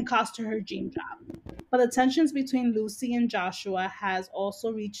can cost her her dream job. But the tensions between Lucy and Joshua has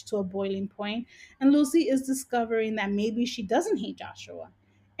also reached to a boiling point, and Lucy is discovering that maybe she doesn't hate Joshua,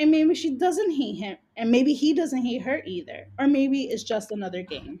 and maybe she doesn't hate him, and maybe he doesn't hate her either, or maybe it's just another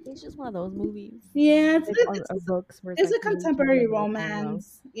game. It's just one of those movies, Yeah, like or books where it's it's like a really cute contemporary and they fall in love.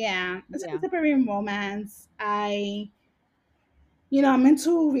 romance. Yeah, it's a Yeah. contemporary romance. I'm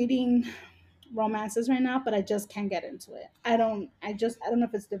into reading romances right now, but I just can't get into it. I don't know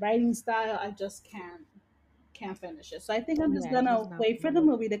if it's the writing style. I just can't finish it. So I think I'm just Yeah, it's just gonna not wait for for the you.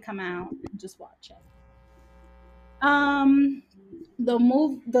 movie to come out and just watch it. Um, the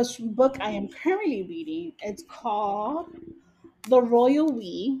book I am currently reading, it's called The Royal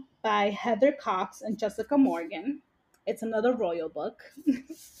We by Heather Cox and Jessica Morgan. It's another royal book,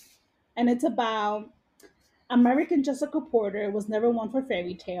 and it's about American Jessica Porter was never one for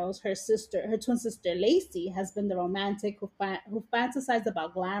fairy tales. Her twin sister Lacey, has been the romantic who fantasized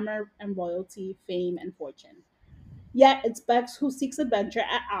about glamour and royalty, fame and fortune. Yet it's Bex who seeks adventure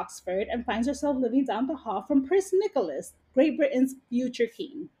at Oxford and finds herself living down the hall from Prince Nicholas, Great Britain's future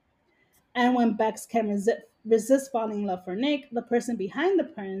king. And when Bex can resist falling in love for Nick, the person behind the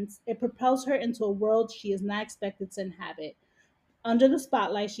prince, it propels her into a world she is not expected to inhabit, under the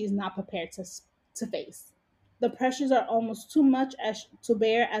spotlight she is not prepared to face. The pressures are almost too much to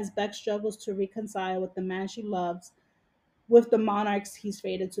bear as Beck struggles to reconcile with the man she loves with the monarchs he's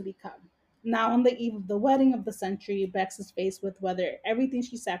fated to become. Now, on the eve of the wedding of the century, Bex is faced with whether everything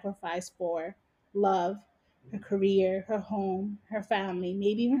she sacrificed for love, her career, her home, her family,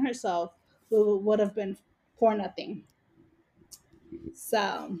 maybe even herself would have been for nothing.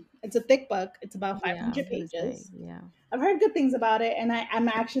 So, it's a thick book. It's about Yeah, I was 500 gonna say, pages. yeah. I've heard good things about it, and I'm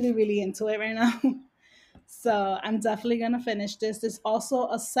actually really into it right now. So I'm definitely gonna finish this. There's also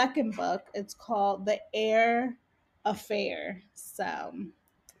a second book. It's called The Air Affair. So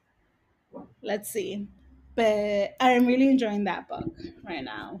let's see. But I'm really enjoying that book right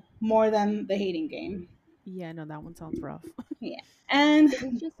now more than The Hating Game. Yeah, no, that one sounds rough. Yeah. And Because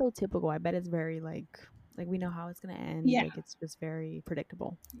it's just so typical. I bet it's very like we know how it's gonna end. yeah, Like it's just very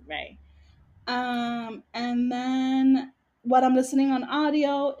predictable. right. And then what I'm listening on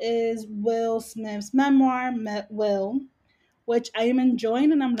audio is Will Smith's memoir, Will, which I am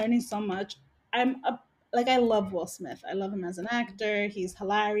enjoying and I'm learning so much. Like I love Will Smith. I love him as an actor. He's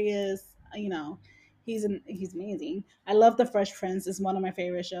hilarious. He's amazing. I love The Fresh Prince. Is one of my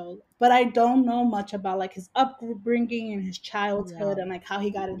favorite shows. But I don't know much about like his upbringing and his childhood Yeah, and like how he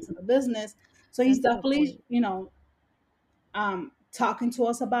got into the business. So he's that's a good definitely, point. talking to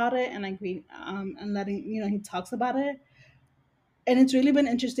us about it and like we and letting he talks about it. And it's really been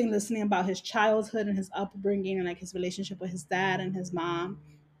interesting listening about his childhood and his upbringing and like his relationship with his dad and his mom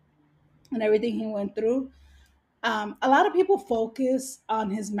and everything he went through. A lot of people focus on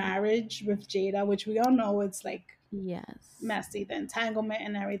his marriage with Jada, which we all know it's like Yes. messy, the entanglement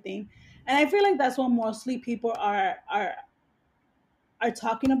and everything. And I feel like that's what mostly people are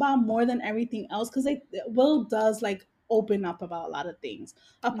talking about more than everything else because Will does like open up about a lot of things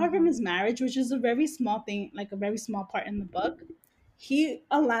apart from Hmm. his marriage, which is a very small thing, like a very small part in the book. He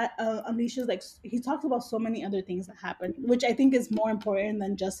a lot unleashes like he talks about so many other things that happen, which I think is more important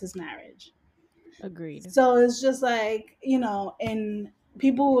than just his marriage. Agreed. So it's just like and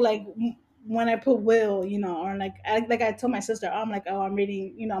people like when I put Will, or like I told my sister, I'm like, oh, I'm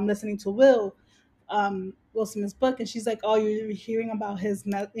reading, I'm listening to Will Smith's book, and she's like, oh, you're hearing about his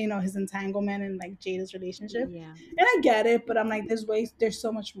entanglement and like Jada's relationship, Yeah. and I get it, but I'm like, there's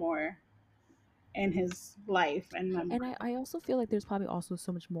so much more in his life and And memoir. I also feel like there's probably also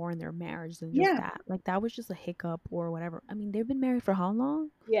so much more in their marriage than just Yeah, that. Like that was just a hiccup or whatever. I mean, they've been married for how long?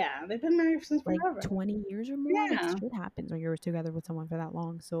 yeah, they've been married since Like forever. 20 years or more? Like Yeah, shit happens when you're together with someone for that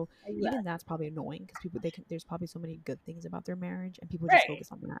long. So even exactly. that's probably annoying because people they can there's probably so many good things about their marriage and people just Right.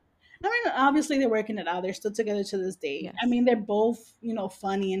 focus on that. I mean, obviously they're working it out. They're still together to this day. I mean, Yes. they're both,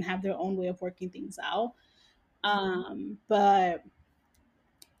 funny and have their own way of working things out. Hmm. But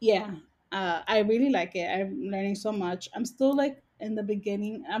yeah, I really like it. I'm learning so much. I'm still like in the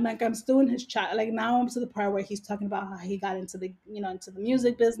beginning. I'm still in his chat. Like now I'm to the part where he's talking about how he got into the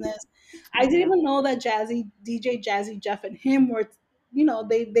music business. I didn't Yeah. even know that Jazzy Jeff and him were,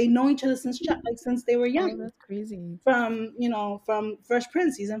 they know each other since they were Oh, young that's crazy. from Fresh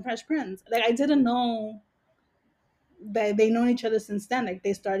Prince. He's in Fresh Prince. Like I didn't know they known each other since then. Like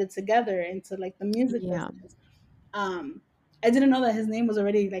they started together into like the music Yeah. business. Um, I didn't know that his name was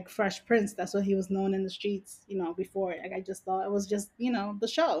already like Fresh Prince. That's what he was known in the streets, before. Like I just thought it was just the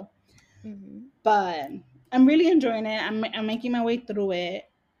show. Hmm. But I'm really enjoying it. I'm making my way through it.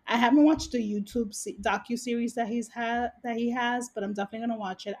 I haven't watched the YouTube docu series that he has, but I'm definitely gonna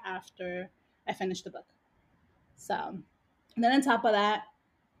watch it after I finish the book. So, and then on top of that,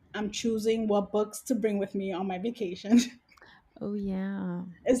 I'm choosing what books to bring with me on my vacation. Oh yeah.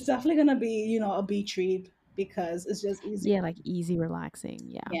 It's definitely gonna be, a beach read because it's just easier. Yeah, like easy, relaxing.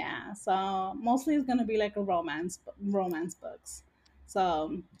 Yeah. Yeah, so mostly it's gonna be like a romance books.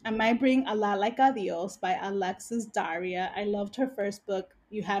 So I might bring A La Like Adios by Alexis Daria. I loved her first book,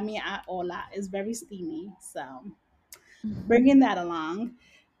 You Had Me at Hola. It's very steamy, so bringing that along.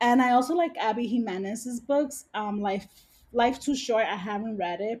 And I also like Abby Jimenez's books. Life Too Short. I haven't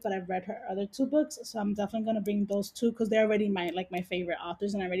read it, but I've read her other two books, so I'm definitely gonna bring those two because they're already my favorite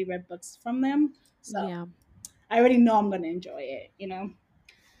authors, and I already read books from them. So Yeah, I already know I'm gonna enjoy it.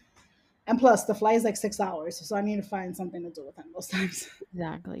 And plus, the flight is like 6 hours, so I need to find something to do with them those times.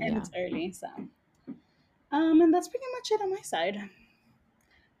 exactly. And Yeah. it's early, so and that's pretty much it on my side.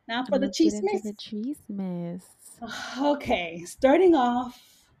 Now for the Let's get cheese into the mix. cheese miss. Okay, starting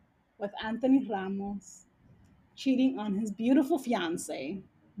off with Anthony Ramos, cheating on his beautiful fiance,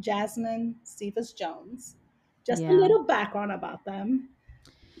 Jasmine Cephas Jones. Just a Yeah. little background about them.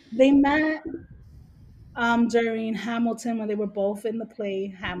 They met during Hamilton when they were both in the play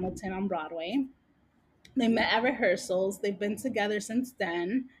Hamilton on Broadway. They met at rehearsals. They've been together since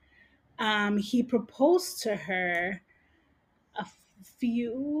then. He proposed to her a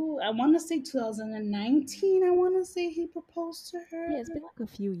I want to say 2019. I want to say he proposed to her. Yeah, it's been like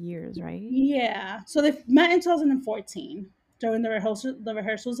a few years, right? Yeah. So they met in 2014 during the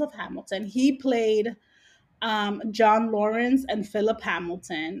rehearsals of Hamilton. He played John Lawrence and Philip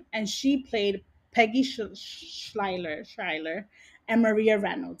Hamilton, and she played Peggy Schuyler and Maria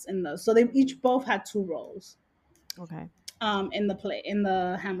Reynolds in those. So they each both had two roles Okay. in the play, in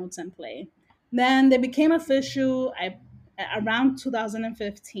the Hamilton play. Then they became official around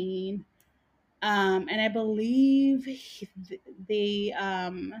 2015. And I believe he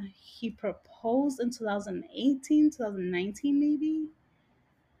proposed in 2018, 2019, maybe.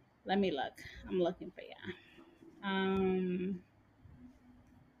 Let me look. I'm looking for you. Um,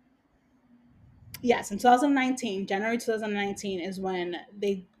 yes, in 2019, January 2019 is when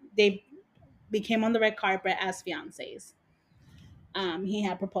they became on the red carpet as fiancés. He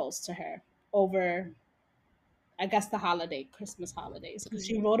had proposed to her over, I guess, the Christmas holidays, because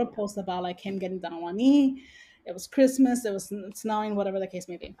she wrote a Yeah. post about like him getting down on one knee. It was Christmas. It was snowing, whatever the case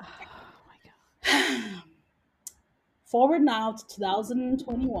may be. Oh my god. Forward now to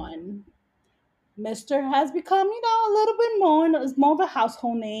 2021. Mr. has become, a little bit more, it's more of a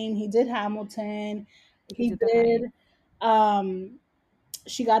household name. He did Hamilton. He He did the height. did um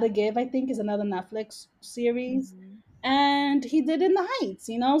She Gotta Give, I think, is another Netflix series. Hmm. And he did In the Heights.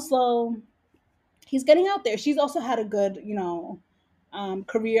 So he's getting out there. She's also had a good,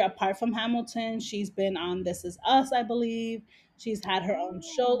 career apart from Hamilton. She's been on This Is Us, I believe. She's had her own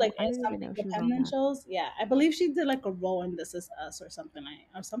show, Oh, like I didn't some even know she was on independent that. shows. Yeah, I believe she did like a role in This Is Us or something, or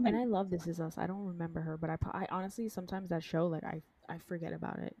And something. I love This Is Us. I don't remember her, but I honestly sometimes that show like I forget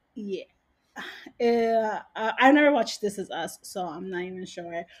about it. Yeah. I never watched This Is Us, so I'm not even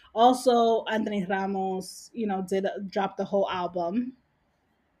sure. Also, Anthony Ramos, did drop the whole album.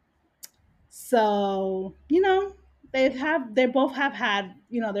 So, they both have had,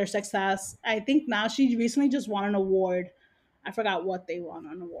 their success. I think now she recently just won an award. I forgot what they won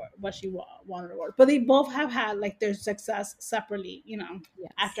an award, what she won an award. But they both have had like their success separately,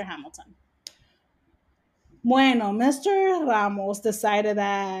 after Yes. Hamilton. Bueno, Mr. Ramos decided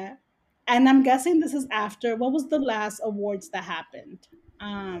that, and I'm guessing this is after, what was the last awards that happened?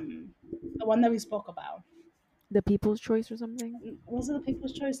 The one that we spoke about. The People's Choice or something? Was it the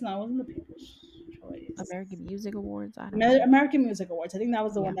People's Choice? No, it wasn't the People's Choice. American Music Awards? I don't know. American Music Awards. I think that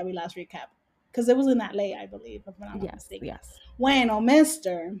was the Yeah. one that we last recapped. Because it was in LA, I believe, if I'm not Yes, mistaken. yes. Bueno,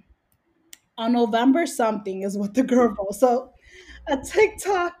 Mr. On November something is what the girl wrote. So a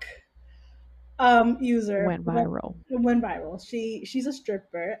TikTok user Went viral. went viral. She's a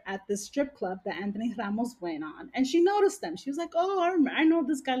stripper at this strip club that Anthony Ramos went on, and she noticed them. She was like, "Oh, I know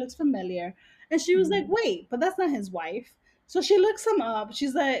this guy looks familiar," and she was like, Mhm. "Wait, but that's not his wife." So she looks him up.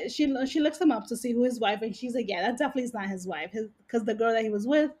 She's like, she looks him up to see who his wife, and she's like, "Yeah, that definitely is not his wife. Because the girl that he was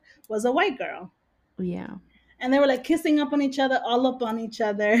with was a white girl." Yeah. And they were like kissing up on each other, all up on each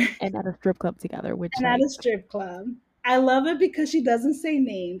other, And at a strip club together, which and at like a strip club. I love it because she doesn't say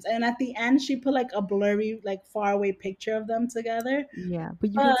names, and at the end she put like a blurry, like far away picture of them together. yeah,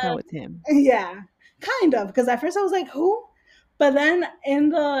 but you can But tell it's him. yeah, kind of, because at first I was like, who? But then in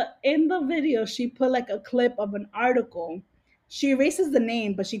the video she put like a clip of an article. She erases the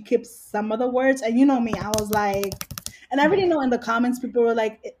name, but she keeps some of the words. And you know me, I was like, and I already know in the comments people were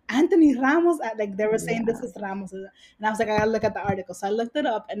like, Anthony Ramos, like they were saying this Yeah. is Ramos, and I was like, I gotta look at the article. So I looked it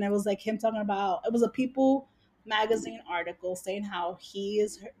up, and it was like him talking about, it was a People magazine article saying how he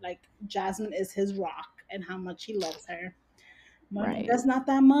is like Jasmine is his rock and how much he loves her. Well, Right. that's not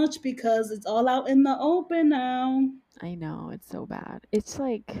that much because it's all out in the open now. I know, it's so bad. It's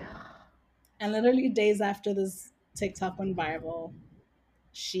like And literally days after this TikTok went viral,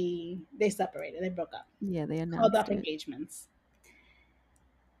 they separated, they broke up, yeah, they called announced off it. engagements.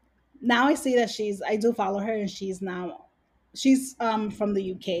 Now I see that I do follow her, and she's from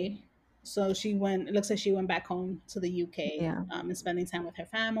the UK. So it looks like she went back home to the UK, Yeah. and spending time with her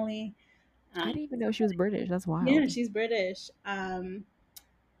family. I Um, didn't even know she was British. That's yeah, wild. she's British.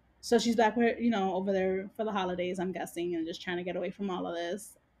 So she's back with, over there for the holidays, I'm guessing, and just trying to get away from all of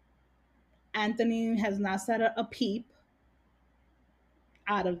this. Anthony has not said a peep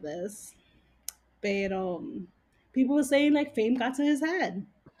out of this, but people were saying like fame got to his head.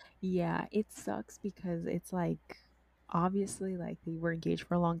 Yeah, it sucks because it's like obviously, like, they were engaged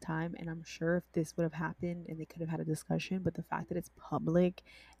for a long time, and I'm sure if this would have happened and they could have had a discussion, but the fact that it's public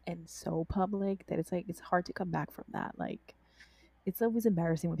and so public that it's like it's hard to come back from that. Like, it's always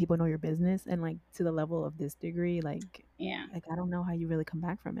embarrassing when people know your business, and like to the level of this degree, Yeah, like I don't know how you really come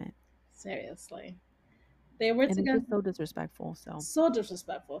back from it. seriously. They were And it's together. just so disrespectful. So So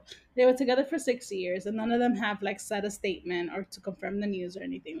disrespectful. They were together for 6 years, and none of them have like said a statement or to confirm the news or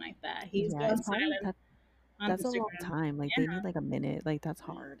anything like that. He's yeah, it's gone probably silent on that's a long Instagram. time. Like they need like a minute. Like that's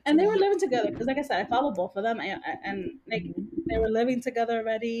hard. And they were living together because, like I said, I follow both of them, and like Mhm. they were living together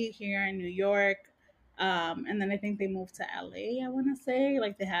already here in New York, and then I think they moved to LA. I want to say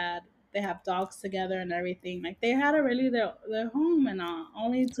like they have dogs together and everything. Like they had already their home and all,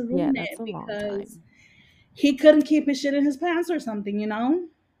 only to Yeah, ruin that's it a long because time. he couldn't keep his shit in his pants or something, you know.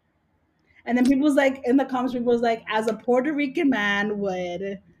 And then people was like in the comments, people was like, as a Puerto Rican man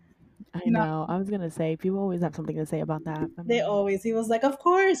would, I you know, know. I was gonna say people always have something to say about that. I they mean, always he was like, of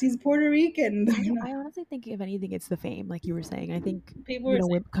course he's Puerto Rican. You know, I honestly think if anything, it's the fame, like you were saying. I think people were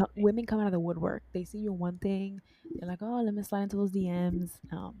saying, women come out of the woodwork. They see you in one thing, they're like, "Oh, let me slide into those DMs."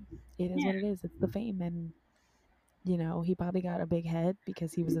 It is yeah, what it is. It's the fame, and he probably got a big head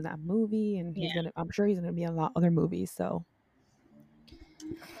because he was in that movie, and yeah, I'm sure he's gonna be in a lot other movies. So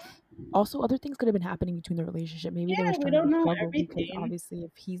also other things could have been happening between the relationship. Maybe they were yeah. We starting don't to know struggle because everything. obviously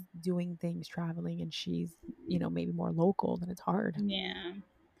if he's doing things traveling and she's, maybe more local, then it's hard. Yeah,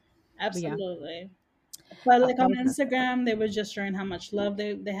 But yeah, absolutely. But like that on was messed up. Instagram, they were just showing how much love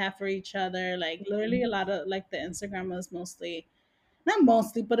they have for each other. Like literally, a Mhm. lot of like the Instagram was mostly, not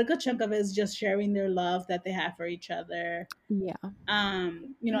mostly, but a good chunk of it is just sharing their love that they have for each other. Yeah.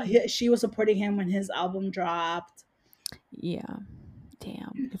 She was supporting him when his album dropped. Yeah.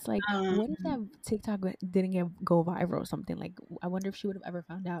 Damn. It's like, what if Um, that TikTok didn't go viral or something? Like, I wonder if she would have ever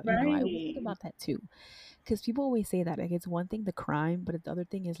found out. I always think right. about that too. Because people always say that. Like, it's one thing, the crime, but the other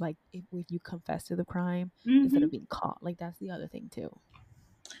thing is, like, if you confess to the crime instead Hmm. of being caught. Like, that's the other thing too.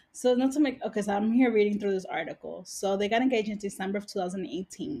 So not to make okay, so I'm here reading through this article. So they got engaged in December of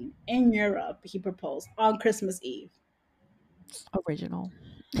 2018 in Europe. He proposed on Christmas Eve. Original.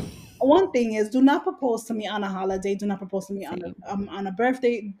 One thing is, do not propose to me on a holiday. Do not propose to me Same. on a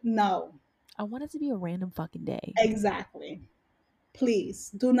birthday. No, I want it to be a random fucking day. exactly. Please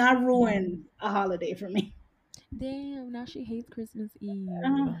do not Mhm. ruin a holiday for me. Damn, now she hates Christmas Eve.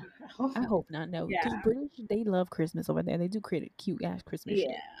 Uh, I hope not. No, because yeah, British, they love Christmas over there. They do create a cute ass Christmas shit.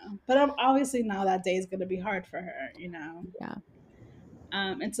 yeah. But obviously now that day is going to be hard for her. Yeah.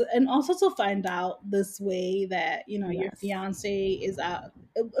 And also to find out this way that your Yes. fiance is out.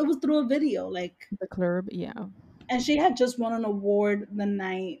 It was through a video, like, The club. Yeah. and she had just won an award the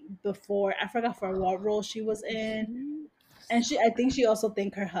night before. I forgot for what role she was in, She and I think she also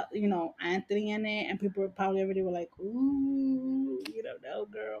thanked her, Anthony in it, and people probably already were like, "Ooh, you don't know,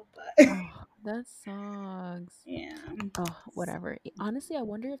 girl," but Oh, that sucks. yeah, Oh, whatever. Honestly, I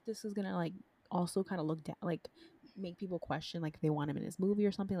wonder if this is gonna like also kind of look down, like make people question like if they want him in his movie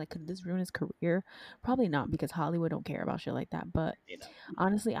or something. Like, could this ruin his career? Probably not because Hollywood don't care about shit like that. But you know.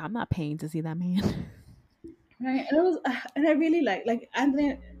 honestly, I'm not paying to see that man. Right, and it was, and I really like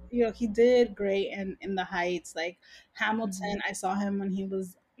Anthony. He did great in the Heights. Like Hmm. Hamilton, I saw him when he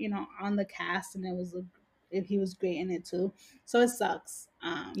was on the cast, and if he was great in it too. So it sucks.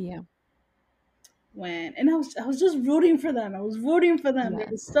 Yeah. When and I was just rooting for them. I was rooting for them. They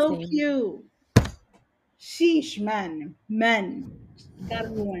were Yes. so Same. cute. Sheesh, men, gotta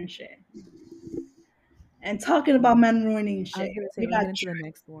ruin shit. And talking about men ruining I shit, was gonna say, we let's got get into the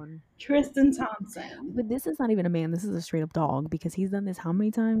next one. Tristan Thompson. But this is not even a man. This is a straight up dog because he's done this how many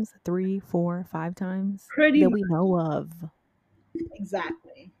times? Three, four, five times Pretty that much we know of.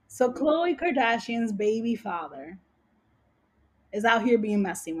 exactly. So Khloe Kardashian's baby father is out here being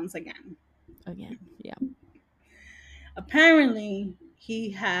messy once again. Again. Yeah. Apparently,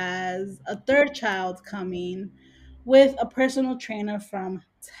 he has a third child coming with a personal trainer from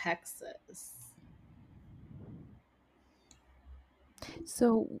Texas.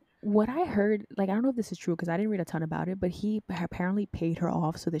 So what I heard, like I don't know if this is true because I didn't read a ton about it, but he apparently paid her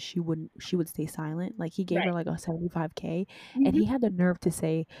off so that she would stay silent. Like he gave her Right. like a 75K, and Mhm. he had the nerve to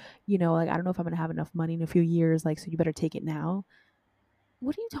say, like I don't know if I'm gonna have enough money in a few years, like so you better take it now.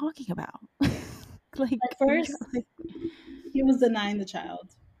 What are you talking about? At Like are you trying first, like he was denying the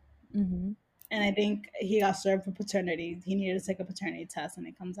child. hmm And I think he got served for paternity. He needed to take a paternity test, and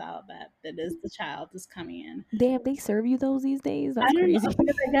it comes out that that is the child is coming in. damn, they serve you those these days? I That's don't know crazy.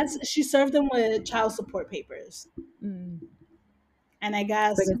 because I guess she served him with child support papers, Mm. and I So I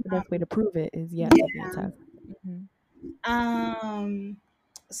guess guess the best way to prove it is, yeah, taking a yeah. test. Hmm. Um,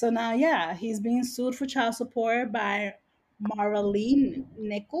 So now, yeah, he's being sued for child support by Maralee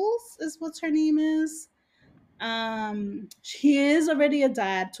Nichols, is what her name is. He is already a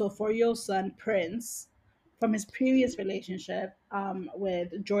dad to a 4-year-old son, Prince, from his previous relationship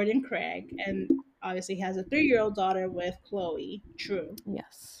with Jordan Craig, and obviously he has a 3-year-old daughter with Chloe True.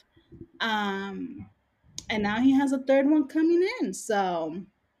 Yes. Um, and now he has a third one coming in. So,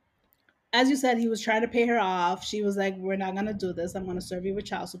 as you said, he was trying to pay her off. She was like, "We're not gonna do this. I'm gonna serve you with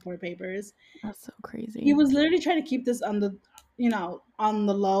child support papers." That's so He crazy. was literally trying to keep this on the, on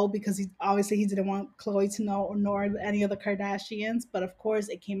the low because he didn't want Chloe to know or nor any of the Kardashians. But of course,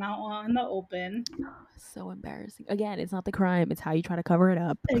 it came out in the open. So embarrassing. Again, it's not the crime, it's how you try to cover it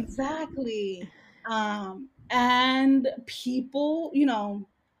up. Exactly. And people,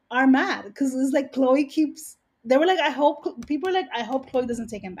 are mad because it's like Chloe keeps. They were like, I hope people are like, I hope Chloe doesn't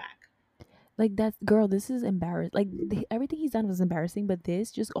take him back. Like that's girl, this is embarrassing. Like everything he's done was embarrassing, but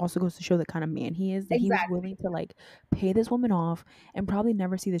this just also goes to show the kind of man he is that he was Exactly. willing to like pay this woman off and probably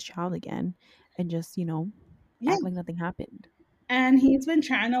never see this child again and just, Yeah. act like nothing happened. And he's been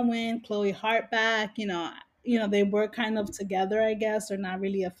trying to win Chloe Hart back. They were kind of together, I guess, or not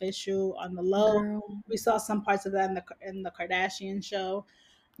really official on the low. Girl, We saw some parts of that in the Kardashian show,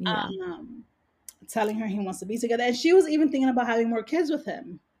 yeah. um, telling her he wants to be together, and she was even thinking about having more kids with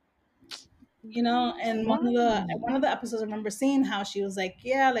him. Girl, And why? one of the episodes, I remember seeing how she was like,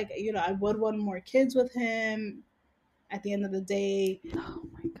 yeah, like I would want more kids with him. At the end of the day, Oh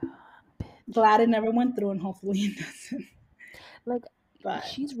my god, bitch. glad it never went through, and hopefully it doesn't. Like But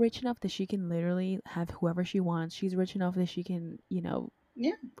she's rich enough that she can literally have whoever she wants. She's rich enough that she can,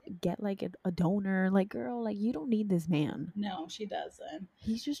 yeah, get like a donor. Like, girl, like you don't need this man. no, she doesn't.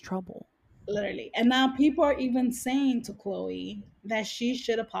 He's just trouble. Literally. And now people are even saying to Chloe that she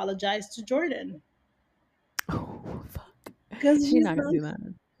should apologize to Jordan Oh fuck. because She's not gonna do that.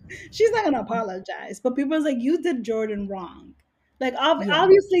 she's not gonna apologize. But people are like, you did Jordan wrong. Like Yeah.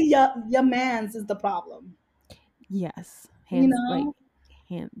 obviously your man's is the problem, Yes. you Hands like know.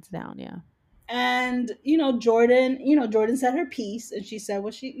 hands down, yeah. And Jordan said her piece, and she said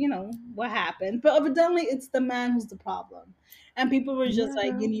what happened. But evidently, it's the man who's the problem. And people were just Yeah,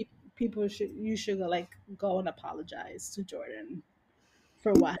 like, girl. you should go and apologize to Jordan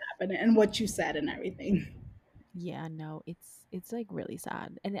for what happened and what you said and everything. Yeah, no, it's like really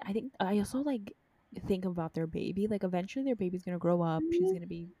sad. And I think I also like think about their baby. Like eventually their baby's gonna grow up. She's gonna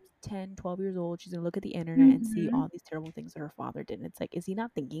be 10, 12 years old. She's gonna look at the internet and see Hmm. all these terrible things that her father did. And it's like, is he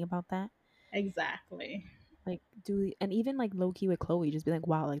not thinking about that? Exactly. Like, and even like low key with Chloe, just be like,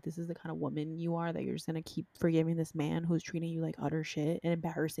 wow, like this is the kind of woman you are that you're just gonna keep forgiving this man who's treating you like utter shit and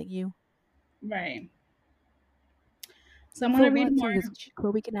embarrassing you. Right. So I'm For gonna read what more. too? Because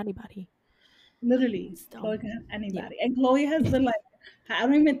Chloe can anybody. Literally, It's Chloe dumb. can have Yeah. anybody, and Chloe has been like, I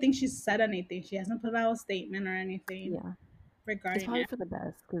don't even think she's said anything. She hasn't put out a statement or anything Yeah. It's regarding probably it. for the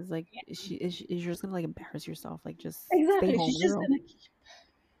best because like Yeah. is you're just gonna like embarrass yourself. Like just stay Exactly. home, She's just girl. gonna keep.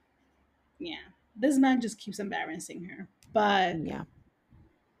 Yeah. This man just keeps embarrassing her. But Yeah.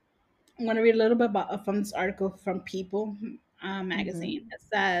 I'm going to read a little bit from this article from People Mm-hmm. magazine. It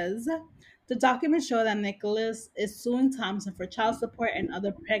says the documents show that Nicholas is suing Thompson for child support and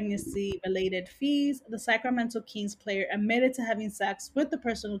other pregnancy related fees. The Sacramento Kings player admitted to having sex with the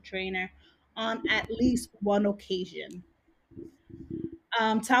personal trainer on at least one occasion.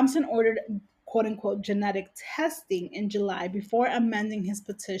 Thompson ordered quote unquote genetic testing in July before amending his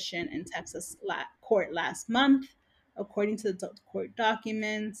petition in Texas court last month. According to the court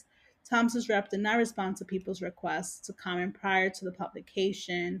documents, Thompson's rep did not respond to people's requests to comment prior to the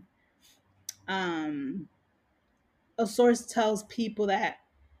publication. Um, a source tells people that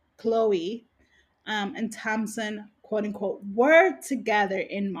Chloe and Thompson, quote unquote, were together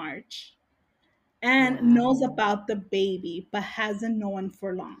in March and knows Wow. about the baby, but hasn't known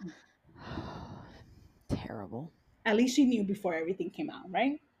for long. Terrible. At least she knew before everything came out,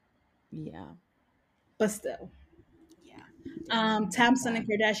 right? Yeah. But still, Yeah. That's Thompson and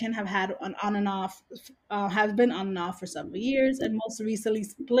sad. Kardashian have had an on and off, have been on and off for several years, and most recently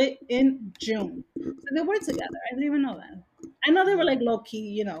split in June. So they were together. I didn't even know that. I know they were Yeah. like low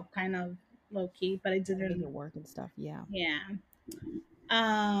key, kind of low key, but I Trying to make didn't. it work and stuff. Yeah. Yeah.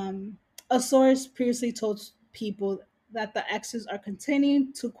 Um, a source previously told people that the exes are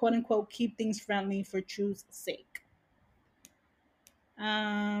continuing to quote unquote keep things friendly for truth's sake.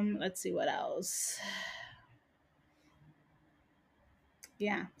 Let's see what else.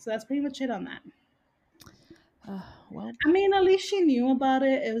 Yeah, so that's pretty much it on that. Well, I mean, at least she knew about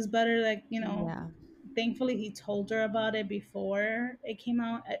it. It was better, like, yeah. thankfully he told her about it before it came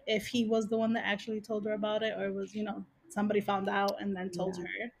out. If he was the one that actually told her about it, or was, somebody found out and then told Yeah.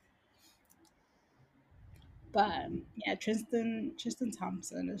 her. But yeah, Tristan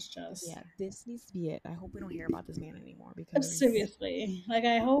Thompson is just Yeah, this needs to be it. I hope we don't hear about this man anymore because seriously, like,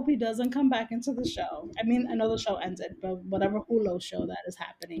 I hope he doesn't come back into the show. I mean, I know the show ended, but whatever Hulu show that is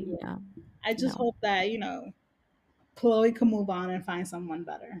happening, yeah, I just no. hope that Chloe can move on and find someone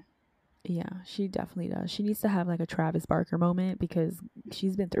better. Yeah, she definitely does. She needs to have like a Travis Barker moment because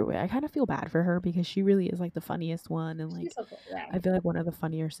she's been through it. I kind of feel bad for her because she really is like the funniest one and She's like so cool, yeah. I feel like one of the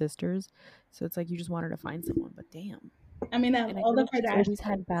funnier sisters. So it's like you just want her to find someone, but damn. I mean, out of And I all feel the like she's always Kardashians,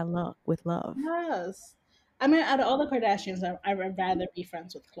 had bad luck with love. yes. I mean, out of all the Kardashians, I would rather be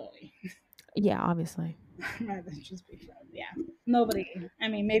friends with Chloe Yeah, obviously. rather than just be friends. Yeah, nobody. I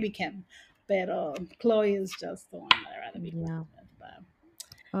mean, maybe Kim, but Chloe is just the one that I'd rather be Yeah. friends with. But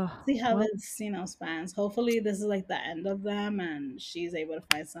Oh, see how well, this spans. Hopefully, this is like the end of them, and she's able to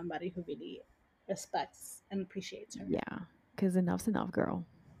find somebody who really respects and appreciates her. yeah. Cuz enough's enough, girl.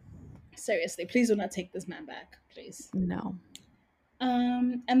 Seriously, please do not take this man back, please. No.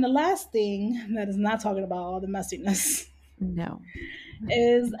 And the last thing that is not talking about all the messiness No.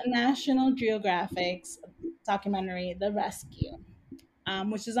 is National Geographic's documentary, The Rescue,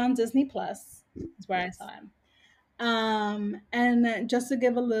 which is on Disney Plus. Is where I saw Yes. it. And just to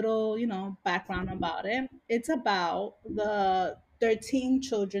give a little, background about it, it's about the 13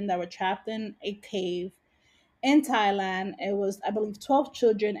 children that were trapped in a cave in Thailand. It was, I believe, 12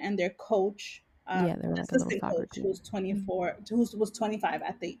 children and their coach, Yeah, they were like a little assistant soccer coach, who team. was Mhm. 24, who was 25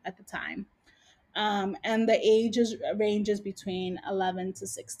 at the time. And the ages ranges between 11 to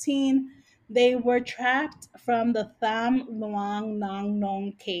 16. They were trapped from the Tham Luang Nong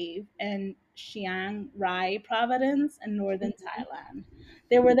Nong cave in Chiang Rai province in northern Mhm. Thailand.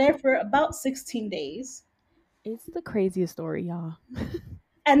 They were there for about 16 days. It's the craziest story, y'all.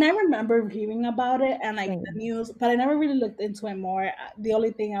 And I remember hearing about it and like the Same. news, but I never really looked into it more. The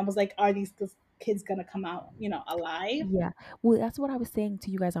only thing I was like, are these kids gonna come out, alive? Yeah. Well, that's what I was saying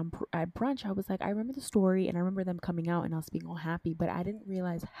to you guys on at brunch. I was like, I remember the story and I remember them coming out and us being all happy, but I didn't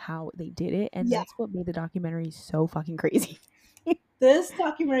realize how they did it, and Yeah. that's what made the documentary so fucking crazy. This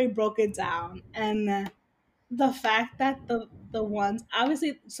documentary broke it down, and the fact that the ones,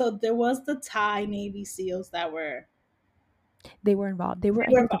 obviously, so there was the Thai Navy SEALs that were They were involved. They were, I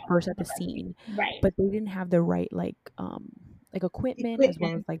they were think, the involved first in at the the rescue, scene, right? but they didn't have the right like equipment as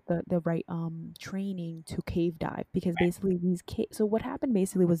well as Equipment, like the right training to cave dive because basically these so what happened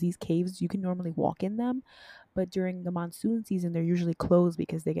basically was these caves you can normally walk in them, but during the monsoon season they're usually closed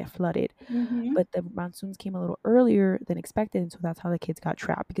because they get flooded. hmm But the monsoons came a little earlier than expected, and so that's how the kids got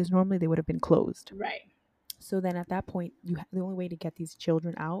trapped because normally they would have been closed. right? So then at that point, the only way to get these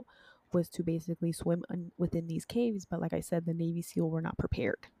children out was to basically swim within these caves. But like I said, the Navy SEAL were not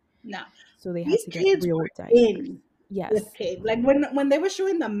prepared, No, so they had these to get kids real were divers. in this Yes. cave. Like when they were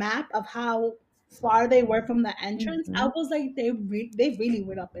showing the map of how far they were from the entrance, I Hmm. was like, they really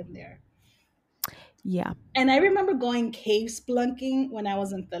went up in there. Yeah. And I remember going cave splunking when I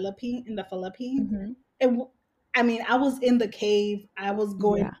was in the Philippines. Hmm. It, w- I mean, I was in the cave. I was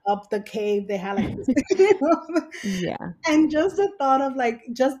going Yeah. up the cave. They had like this, you know? Yeah. And just the thought of like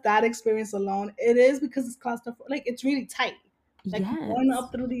just that experience alone, it is because it's claustrophobic. Like it's really tight. Like going Yes.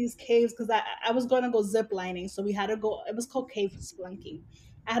 up through these caves because I was going to go zip lining, so we had to go. It was called cave splunking.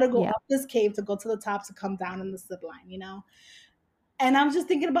 I had to go Yeah. up this cave to go to the top to come down in the zip line. And I was just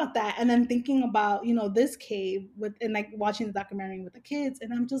thinking about that, and then thinking about this cave with and like watching the documentary with the kids,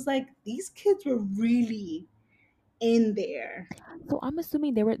 and I'm just like, these kids were really in there. So I'm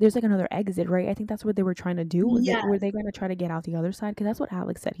assuming there's like another exit, right? I think that's what they were trying to do. Were Yes, they going to try to get out the other side? Because that's what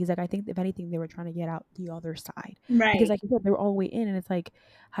Alex said. He's like, I think if anything, they were trying to get out the other side because, right. like you said, they were all the way in, and it's like,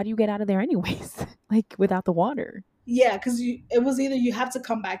 how do you get out of there anyways? Like without the water? Yeah, because it was either you have to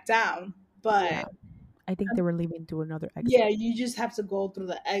come back down, but Yeah, I think they were leaving through another yeah, exit. you just have to go through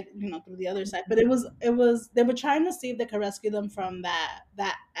through the other side. But it was they were trying to see if they could rescue them from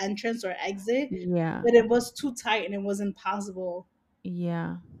that entrance or exit, Yeah, but it was too tight and it was impossible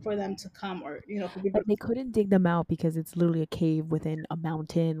yeah. for them to come or for people Like to. they couldn't dig them out because it's literally a cave within a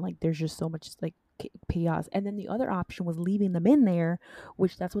mountain. Like there's just so much like chaos. And then the other option was leaving them in there,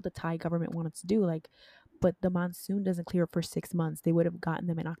 which that's what the Thai government wanted to do. Like, but the monsoon doesn't clear up for 6 months. They would have gotten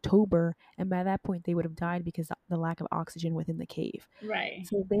them in October, and by that point they would have died because the lack of oxygen within the cave. Right.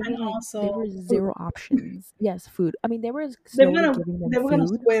 So they And were like, there also were food. zero options. Yes, food. I mean, they were They were slowly gonna giving them they were gonna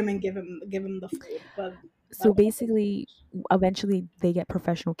food. swim and give him the food, but that So wasn't basically, eventually they get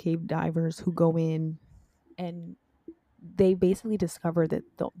professional cave divers who go in and they basically discover that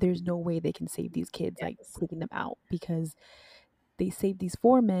there's no way they can save these kids like yes. taking them out because they saved these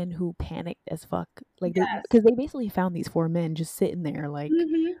four men who panicked as fuck. Like they Yes. because they basically found these four men just sitting there like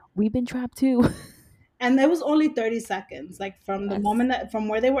Hmm. we've been trapped too. And it was only 30 seconds, like from the Yes. moment that from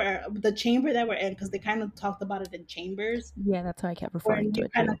where they were, the chamber that we're in, because they kind of talked about it in chambers, Yeah, that's how I kept where referring to you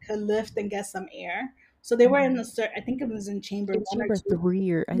it kind of too. could lift and get some air. So they were in Mhm. a certain, I think it was in chamber In one or chamber two, three,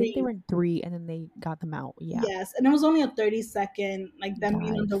 or I think they three. were in three, and then they got them out. Yeah, Yes, and it was only a 30-second, like them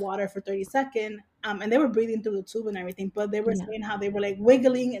being dive. underwater for 30 seconds. And they were breathing through the tube and everything, but they were Yeah, saying how they were like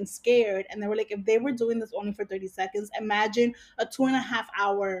wiggling and scared, and they were like, if they were doing this only for 30 seconds, imagine a 2.5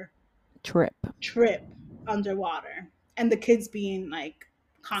 hour trip. trip underwater, and the kids being like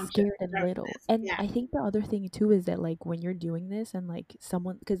conscious Scared and during little. this. And Yeah. I think the other thing too is that like when you're doing this and like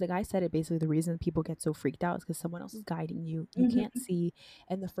someone, because the guy said it basically the reason people get so freaked out is because someone else is guiding you. You can't Hmm. see,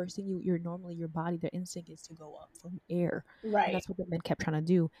 and the first thing you're normally your body, their instinct is to go up from air, and Right. that's what the men kept trying to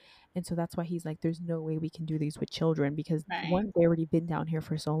do. And so that's why he's like, there's no way we can do these with children because Right. one, they already been down here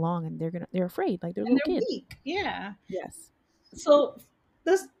for so long and they're afraid, like they're And little they're kids. weak. Yeah. Yes. So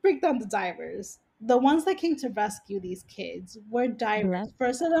let's break down the divers. The ones that came to rescue these kids were Bless divers.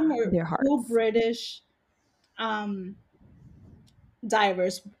 First of them were their two hearts. British um,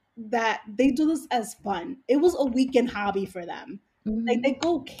 divers that they do this as fun. It was a weekend hobby for them. Like they Hmm.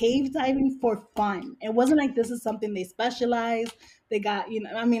 go cave diving for fun. It wasn't like this is something they specialize. They got,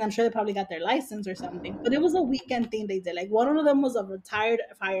 I mean, I'm sure they probably got their license or something, but it was a weekend thing they did. Like one of them was a retired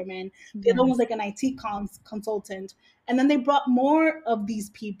fireman, the other one was Yes. like an IT consultant. And then they brought more of these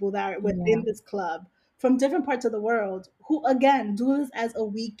people that are Yeah. within this club from different parts of the world who, again, do this as a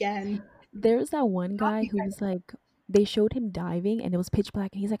weekend There's that one guy hobby who kind was like, they showed him diving and it was pitch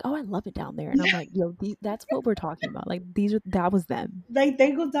black, and he's like, "Oh, I love it down there." And I'm like, "Yo, that's what we're talking about. Like, that was them." like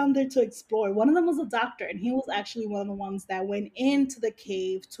they go down there to explore. One of them was a doctor, and he was actually one of the ones that went into the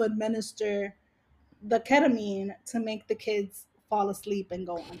cave to administer the ketamine to make the kids fall asleep and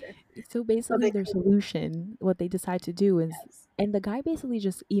go under. So So basically, they their could, solution, what they decide to do is, yes. and the guy basically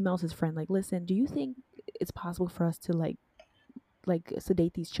just emails his friend, like, "Listen, do you think it's possible for us to like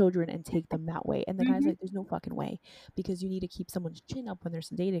sedate these children and take them that way?" And the guy's Hmm. like, "There's no fucking way, because you need to keep someone's chin up when they're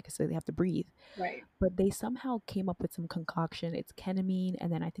sedated because they have to breathe." Right. But they somehow came up with some concoction. It's ketamine,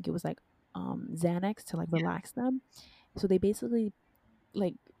 and then I think it was like Xanax to like Yeah. relax them. So they basically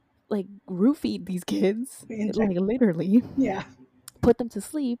like roofied these kids, We inject. like literally Yeah. put them to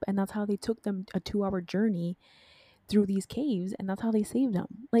sleep, and that's how they took them a 2 hour journey through these caves, and that's how they saved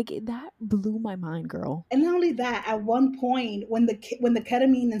them. Like that blew my mind, girl. And not only that, at one point when when the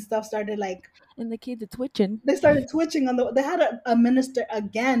ketamine and stuff started, like And the kids are twitching. they started twitching on they had a minister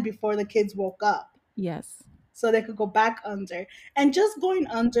again before the kids woke up, Yes. so they could go back under. And just going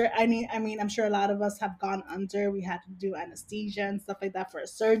under, I mean, I'm sure a lot of us have gone under. We had to do anesthesia and stuff like that for a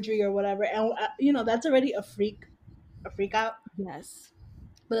surgery or whatever, and that's already a freak out. Yes.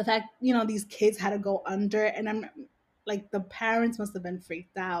 But the fact, these kids had to go under, and I'm like, the parents must have been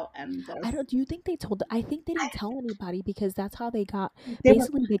freaked out, and I just don't. Do you think they told? I think they didn't tell anybody because that's how they got. they were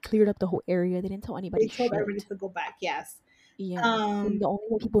Basically, they cleared up the whole area. They didn't tell they anybody told everybody shit. to go back. Yes. Yeah. And um the only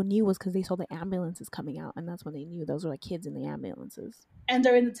way people knew was because they saw the ambulances coming out, and that's when they knew those were like kids in the ambulances. and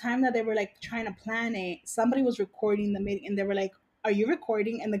during the time that they were like trying to plan it, somebody was recording the meeting, and they were like, "Are you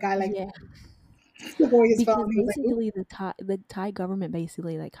recording?" And the guy like Yeah, before his phone, because he was like, "Oop." basically the Thai government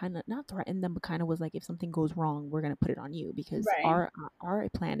basically like kind of not threatened them, but kind of was like, if something goes wrong, we're gonna put it on you because Right. our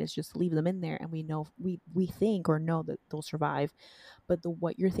plan is just to leave them in there, and we know we think or know that they'll survive, but the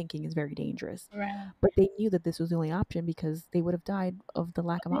what you're thinking is very dangerous. Right. But they knew that this was the only option because they would have died of the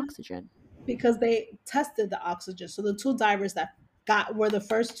lack of Yeah. oxygen. Because they tested the oxygen. So the two divers that got were the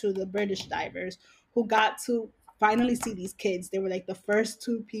first two, the British divers, who got to finally see these kids. They were like the first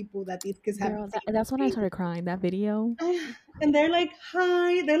two people that these kids haven't Girl, seen that's when I in started crying. That video. ages. And they're like,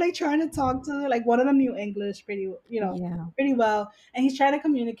 "Hi." They're like trying to talk to her. Like one of them knew English Yeah. pretty well. And he's trying to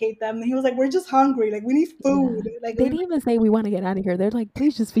communicate them. And he was like, "We're just hungry. Like we need Yeah. food." Like They didn't even say we want to get out of here. They're like,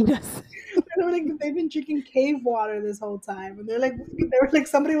 please just feed us. they were like, they've been drinking cave water this whole time. And they were like,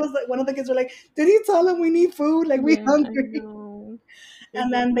 somebody was like, one of the kids were like, "Did he tell them we need food? Like we Yeah, I hungry." know. It And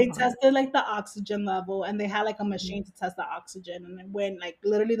broke then my they heart. tested like the oxygen level, and they had like a Yeah. machine to test the oxygen, and it went like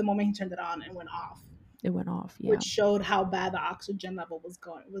literally the moment he turned it on, it went off, It went off. which Yeah. showed how bad the oxygen level was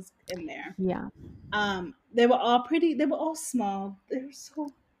in there. Yeah. They were all small. They were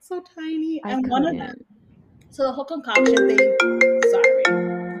so tiny, I and one of them. couldn't. So the whole concoction thing. Sorry.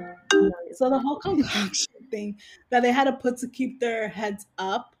 No, you're So the fine. whole concoction thing that they had to put to keep their heads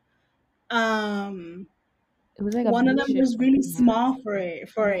up. Um, It was like a one of them makeshift was really mask. small for it,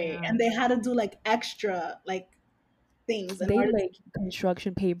 Yeah. and they had to do like extra, like things in They order to like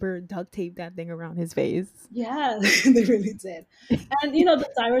construction paper duct tape that thing around his face. yeah, they really did. And the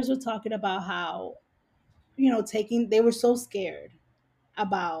divers were talking about how, taking they were so scared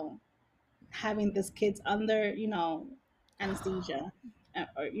about having this kids under, anesthesia,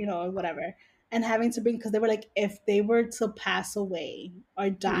 or or whatever, and having to bring because they were like if they were to pass away or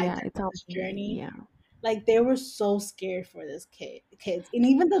die Yeah, during it's on this me. journey, Yeah. like they were so scared for this kids, and And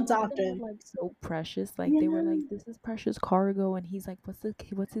even the some of them were doctor. like so precious. Like they were like, Yeah. "This is precious cargo," and he's like,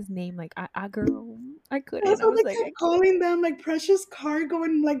 what's his name?" Like, I girl, I That's couldn't. I what was they like, I kept can't. calling them, like precious cargo,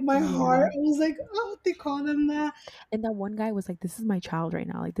 and like my heart, Yeah. I was like, oh, they call them that. And that one guy was like, "This is my child right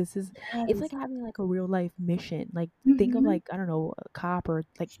now. Like, this is." It's like Yes. having like a real life mission. Like, think of Hmm. like I don't know, a cop or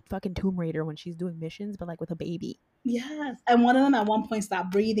like fucking Tomb Raider when she's doing missions, but like with a baby. Yes. And one of them at one point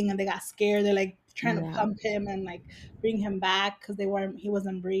stopped breathing and they got scared. They're like trying to Yeah. pump him and like bring him back because he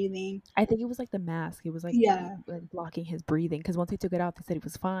wasn't breathing. I think it was like the mask. It was Yeah. like blocking his breathing. Because once they took it out, they said he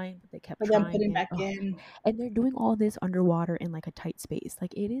was fine, but they kept But then trying putting it. back Ugh. in. And they're doing all this underwater in like a tight space.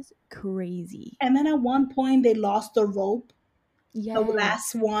 Like it is crazy. And then at one point they lost the rope, the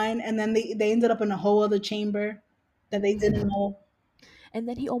last Yes. one, and then they ended up in a whole other chamber that they didn't know. And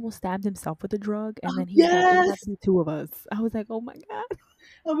then he almost stabbed himself with a drug. And Oh, then he was like, "It was about to yes. be two of us." I was like, "Oh my god."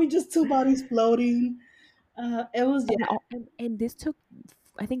 And we just two bodies floating. It was, yeah, And this took,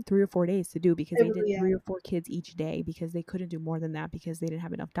 I think, 3 or 4 days to do because it they really, did yeah. 3 or 4 kids each day because they couldn't do more than that because they didn't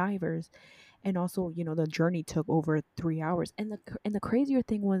have enough divers. And also, the journey took over 3 hours. And the crazier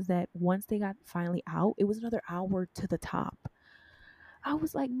thing was that once they got finally out, it was another hour to the top. I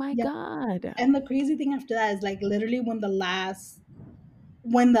was like, my Yeah. God. And the crazy thing after that is like literally when the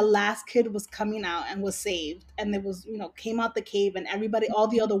last kid was coming out and was saved and it was came out the cave and everybody all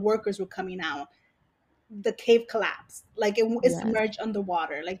the other workers were coming out, the cave collapsed, like it Yes. submerged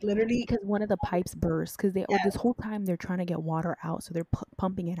underwater, like literally. Because one of the pipes burst because this Yes. whole time they're trying to get water out, so they're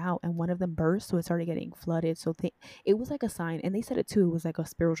pumping it out, and one of them burst, so it started getting flooded. So it was like a sign, and they said it too. It was like a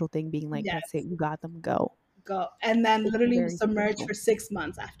spiritual thing, being like, "That's it, Yes. you got them, go." Go, and then It's literally was very submerged spiritual. for 6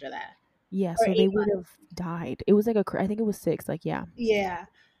 months after that, Yeah, or so they eight would months have died. It was like I think it was six. Like, yeah, Yeah.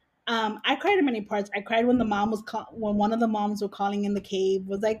 I cried in many parts. I cried when the mom when one of the moms were calling in the cave,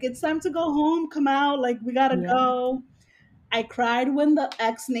 was like, "It's time to go home. Come out. Like we gotta yeah, go." I cried when the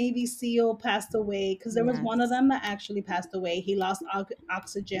ex Navy SEAL passed away because there was one of yes. them that actually passed away. He lost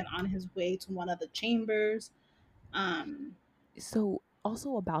oxygen on his way to one of the chambers. Um, So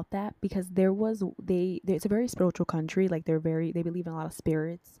also about that, because it's a very spiritual country. Like they believe in a lot of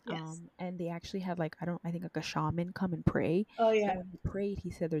spirits. yes. And they actually had like I think like a shaman come and pray. Oh And yeah. when he prayed,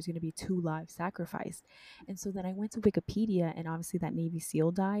 he said there's going to be two lives sacrificed. And so then I went to Wikipedia, and obviously that Navy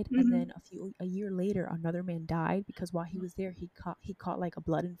SEAL died. And Hmm. then a year later, another man died because while he was there, he caught like a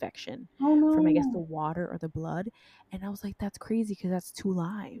blood infection Oh from, I guess, the no. water or the blood. And I was like, that's crazy because that's two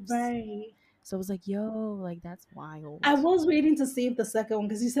lives. Right. So I was like, yo, like that's I wild. was waiting to see if the second one,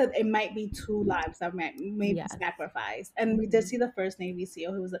 because you said it might be two lives that may be Yes. sacrificed, and we did Mhm. see the first Navy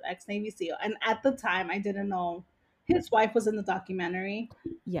SEAL, who was an ex Navy SEAL, and at the time I didn't know his wife was in the documentary,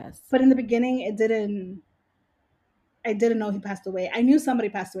 Yes. but in the beginning it didn't. I didn't know he passed away. I knew somebody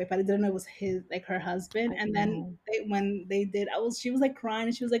passed away, but I didn't know it was his, like her husband. I And then know. When they did, she was like crying,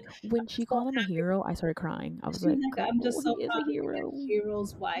 and she was like, When "I'm she so called him a happy." hero, I started crying. I was She was like, like, "I'm girl, just so he is a proud to be a hero.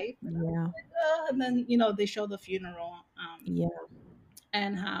 hero's wife." And I was Yeah. like, and then they show the funeral, Yeah.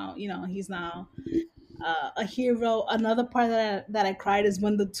 and how he's now a hero. Another part that I cried is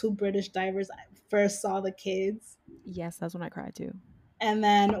when the two British divers first saw the kids, Yes, that's when I cried too. and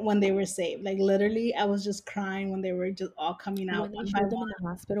then when they were saved. Like literally, I was just crying when they were just all coming out When they one by showed them in one. the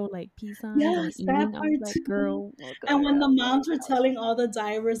hospital, like peace signs and like Yes, that eating, I was part like, too. girl, look at And when the them. Like, moms were telling all the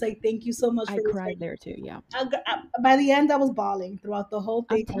divers, like, "Thank you so much I for this," cried like, there too. Yeah. by the end, I was bawling throughout the whole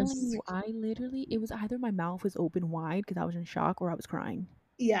thing. I'm I telling was, you, I literally, it was either my mouth was open wide because I was in shock or I was crying.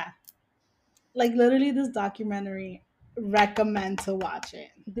 yeah, like literally, this documentary, recommend to watch it.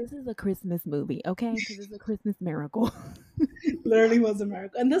 This is a Christmas movie, okay? Because it's a Christmas miracle. Literally was a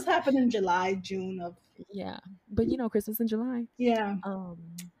miracle, and this happened in July, June of Yeah. But Christmas in July. yeah, Um,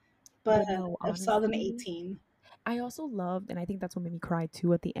 but but no, of honestly, 2018. I also loved, and I think that's what made me cry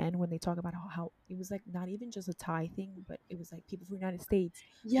too at the end when they talk about how it was like not even just a Thai thing, but it was like people from the United States,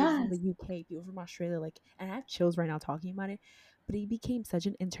 people from the Yes. UK, people from Australia, like, and I have chills right now talking about it. But it became such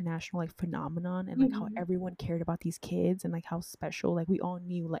an international like phenomenon, and like how Mhm. everyone cared about these kids, and like how special, like we all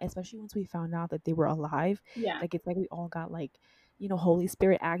knew, like especially once we found out that they were alive, Yeah, like it's like we all got like, Holy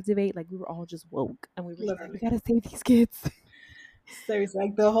Spirit activate, like we were all just woke, and we were just like, we literally. gotta save these kids. Seriously,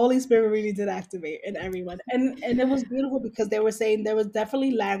 like the Holy Spirit really did activate in everyone, and it was beautiful because they were saying there was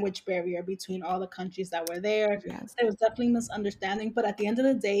definitely language barrier between all the countries that were there. Yes, There was definitely misunderstanding, but at the end of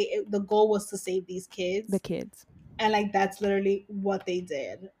the day, the goal was to save these the kids, kids. and like that's literally what they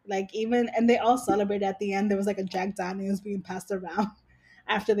did. Like even and they all celebrated at the end. There was like a Jack Daniels being passed around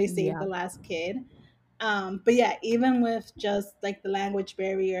after they saved Yeah. the last kid. But yeah, even with just like the language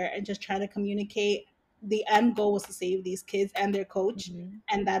barrier and just trying to communicate, the end goal was to save these kids and their coach, Hmm.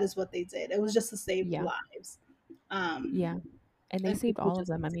 and that is what they did. It was just to save Yeah. lives. Um, Yeah. And they and saved people all of just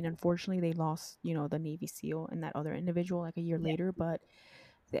them. need I to, mean, unfortunately, they lost, the Navy SEAL and that other individual like a year yeah, later, but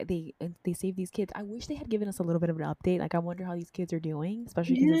they saved these kids. I wish they had given us a little bit of an update. Like, I wonder how these kids are doing,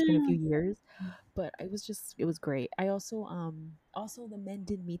 especially because it's been a yeah, few years. But it was great. I also the men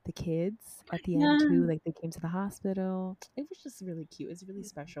did meet the kids at the end yeah, too. Like they came to the hospital. It was just really cute. It's really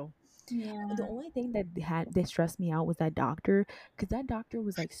special. The yeah. only thing that they stressed me out was that doctor, because that doctor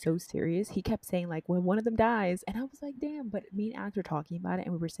was like so serious. He kept saying like when one of them dies, and I was like, damn. But me and Alex were talking about it,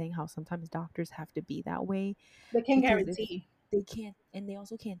 and we were saying how sometimes doctors have to be that way They can't because if guarantee. they can't, and they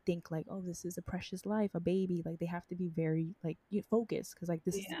also can't think like, oh, this is a precious life, a baby. Like they have to be very like focused because like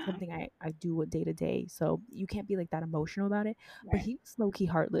this is Yeah, something I do day to day. So you can't be like that emotional about it. But right. he was low key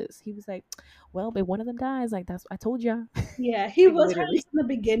heartless. He was like, well, if one of them dies, like that's I told ya, Yeah, he like was literally. heartless in the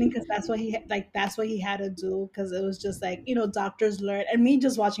beginning because that's what he had to do because it was just like doctors learn and me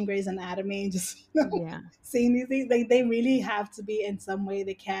just watching Grey's Anatomy and just Yeah, seeing these things like they really have to be in some way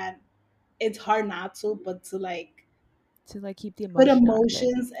they can't. It's hard not to, but to like to like keep the put emotion out of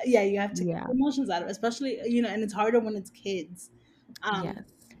it. emotions. Yeah, you have to keep Yeah. emotions out of it, especially and it's harder when it's kids. Um,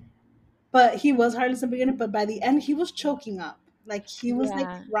 Yes. but he was heartless in the beginning, but by the end he was choking up. Like he was like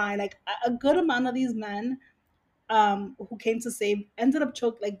Yeah. crying. Like a good amount of these men who came to save ended up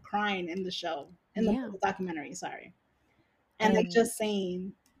choke like crying in the show in Yeah. the documentary. Sorry, and like And just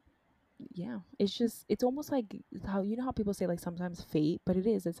saying, yeah, it's almost like how how people say like sometimes fate, but it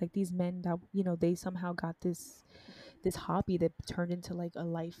is. It's like these men that they somehow got this hobby that turned into like a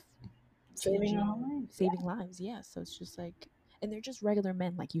life saving our changing, lives. Yeah, saving lives. Yeah. So it's just like, and they're just regular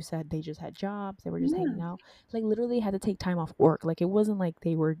men, like you said. They just had jobs. They were just hanging yeah. out. Like literally had to take time off work. Like it wasn't like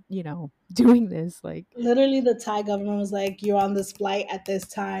they were doing this. Like Literally, the Thai government was like, "You're on this flight at this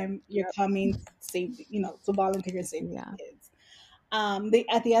time. You're yep. coming, to save, to volunteer and save these Yeah. kids." They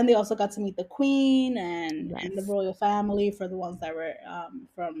at the end they also got to meet the Queen and the Yes. royal family for the ones that were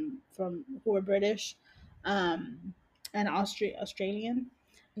from who were British, and Australian.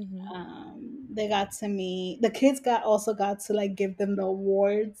 Hmm. They got to meet the kids got to like give them the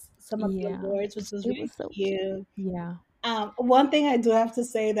awards, some of the Yeah. awards, which was It was really so cute. cute. Yeah. One thing I do have to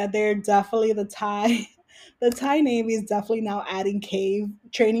say that they're definitely the Thai Navy is definitely now adding cave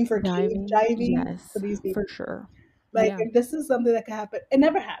training for cave Diving, diving for yes, these for people. sure. Like Yeah. if this is something that could happen, it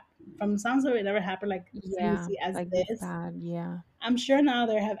never happened. From the sounds of it, it never happened like Yeah. seriously as Like this this. bad. Yeah. I'm sure now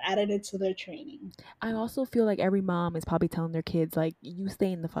they have added it to their training. I also feel like every mom is probably telling their kids, like, you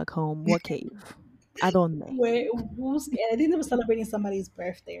stay in the fuck home. What cave? ¿A dónde? Where who's I think they were celebrating somebody's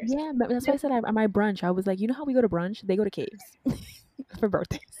birthday or Yeah, something. but that's why I said at my brunch, I was like, you know how we go to brunch? They go to caves for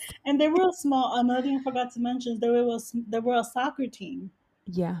birthdays. And they were a small. Another thing I forgot to mention is they were a soccer team.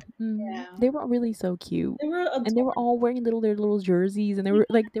 Yeah. Yeah, They were really so cute. they were And they were adorable. all wearing their little jerseys, and they were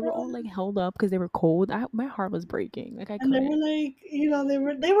all like held up because they were cold. My heart was breaking. Like I And they were couldn't.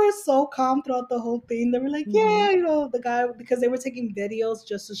 like, they were so calm throughout the whole thing. They were like, Hmm. yeah, the guy because they were taking videos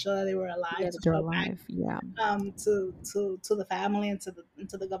just to show that they were alive, Yeah, to that they're show back alive. Yeah. to the family and to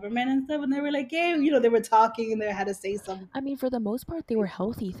the government and stuff. And they were like, yeah, they were talking and they had to say some. I mean, for the most part, they were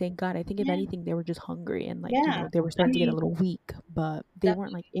healthy, thank God. I think if Yeah, anything, they were just hungry and like, yeah. they were I starting to get a mean, little weak, but they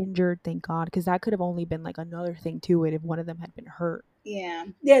weren't like definitely. injured, thank God, because that could have only been like another thing to it if one of them had been hurt. Yeah,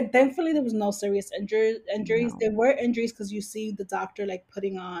 yeah. Thankfully, there was no serious injuries. No. There were injuries because you see the doctor like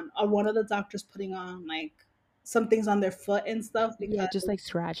putting on, or one of the doctors putting on like some things on their foot and stuff Yeah, because just like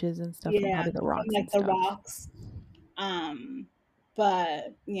scratches and stuff from yeah, probably the from rocks like and the stuff. rocks. Um,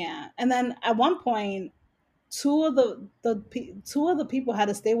 but yeah, and then at one point, two of the people had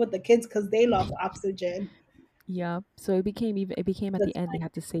to stay with the kids because they lost oxygen. Yeah. So it became at The the end they time,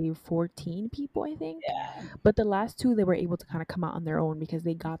 had to save 14 people, I think. yeah, But the last two they were able to kind of come out on their own because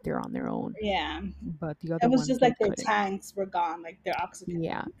they got there on their own. yeah. But the It other was ones just like they their couldn't. tanks were gone, like their oxygen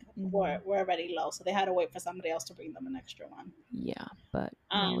Yeah. tank Hmm. were already low, so they had to wait for somebody else to bring them an extra one. Yeah, but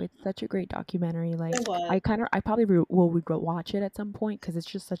no, Um, it's such a great documentary. Like, it was, I probably will watch it at some point because it's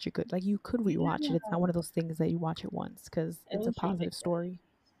just such a good. Like, you could rewatch it. It's yeah, not one of those things that you watch it once because it it's a was really positive good. story.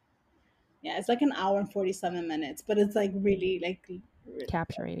 Yeah, it's like an hour and 47 minutes, but it's like Mhm. really like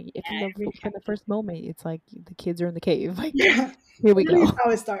capturing it from Yeah, the from the first moment. It's like the kids are in the cave. Like, yeah. here we Literally go. is how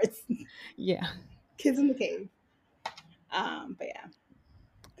it starts. Yeah, Kids in the cave. But yeah,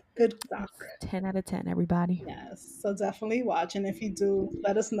 good yes, genre. 10 out of 10, everybody. Yes. So definitely watch, and if you do,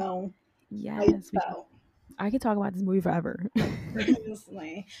 let us know how you Yes, we can. felt. I could talk about this movie forever.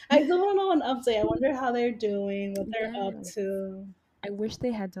 Honestly, I still don't know an update. I wonder how they're doing, what they're up Yes. to. I wish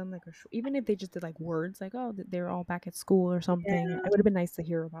they had done like even if they just did like words, like, oh, they're all back at school or something. It Yeah, would have been nice to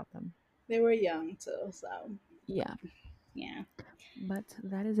hear about them. they were young too, so Yeah, yeah. but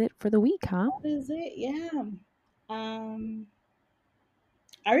that is it for the week, huh? That is it. Yeah. Um,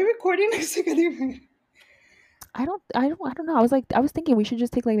 are we recording next week? I don't know. I was thinking we should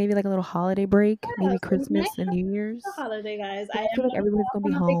just take like maybe like a little holiday break, Yeah, maybe so we might Christmas and have New a Year's. holiday, guys. I Because I am feel like gonna go everybody's off gonna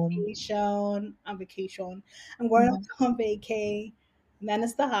be on a home. vacation. On vacation. I'm going off Mhm. on vacay. And then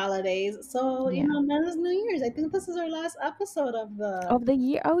it's the holidays. So, Yeah. then it's New Year's. I think this is our last episode of the Of the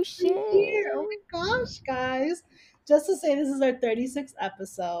year. Oh year. Oh shit. my gosh, guys. Just to say, this is our 36th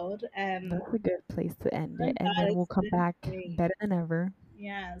episode. And That's a good place to oh end my it, and God, then we'll it's come been back great. better than ever.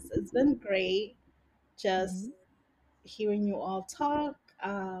 Yes, it's been great. Mhm. Just hearing you all talk,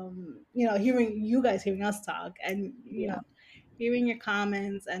 hearing you guys hearing us talk, and Yeah. hearing your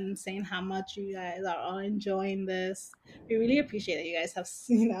comments and saying how much you guys are all enjoying this. We really appreciate it. You guys have,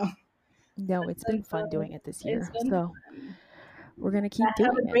 No, it's been and fun doing it this it's year. been So fun. we're gonna I keep have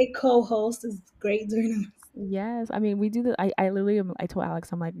doing a it. great co-host. It's great doing this. Yes. I mean, we do the I literally I told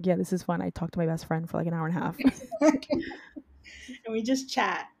Alex, I'm like, yeah, this is fun. I talked to my best friend for like an hour and a half. And we just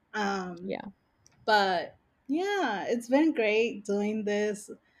chat. Yeah. But yeah, it's been great doing this.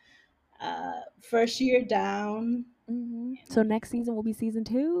 First year down, So next season will be season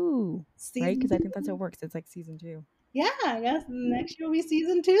 2, right? season Because I think that's how two. it works. It's like season 2. Yeah, I guess next year will be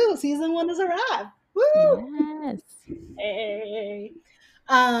season two. Season one is a wrap. Woo! Yes. Hey.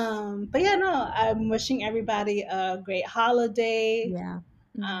 But yeah, no, I'm wishing everybody a great holiday. Yeah.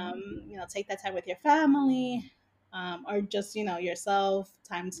 Mhm. Take that time with your family, or just, yourself,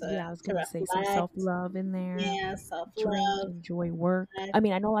 time Yeah, I was to gonna say some reflect. self-love in there. Yeah, self Drink, love. enjoy work. I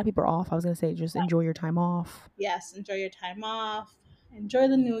mean, I know a lot of people are off. I was gonna say just enjoy your time off. Yes, enjoy your time off. Enjoy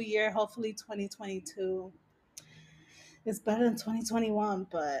the new year. Hopefully, 2022 is better than 2021,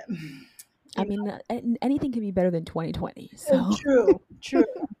 but I you mean, anything can be better than 2020. know, So, true, true.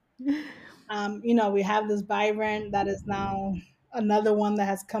 We have this Byron that is now another one that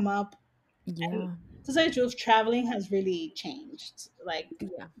has come up. And yeah. to say the truth, traveling has really changed. Like,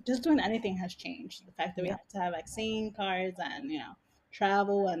 Yeah. just doing anything has changed. The fact that we Yeah. have to have vaccine cards and,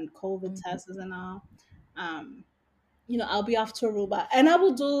 travel and COVID Mhm. tests and all. Um, I'll be off to Aruba, and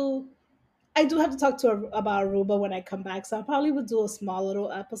I do have to talk about Aruba when I come back, so I probably would do a small little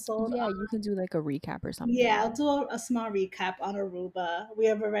episode. Yeah, you can do like a recap or Yeah, I'll something. do a small recap on Aruba. We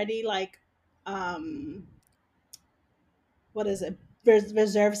have already um, what is it?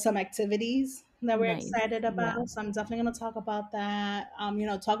 Reserved some activities that we're Nice. excited Yeah. about. So I'm definitely gonna talk about that.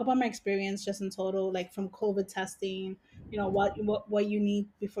 Talk about my experience just in total, like from COVID testing. What you need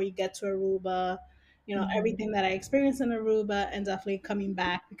before you get to Aruba. Mhm. Everything that I experienced in Aruba, and definitely coming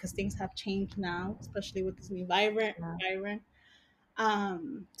back because things have changed now, especially with this new Yeah. virus.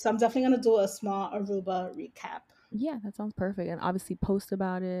 So I'm definitely gonna do a small Aruba recap. Yeah, that sounds perfect. And obviously post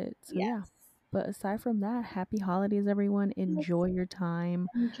about it. So yeah. Yes. But aside from that, happy holidays everyone. Enjoy your time.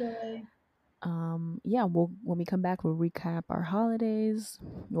 Enjoy. Yeah, we'll when we come back we'll recap our holidays,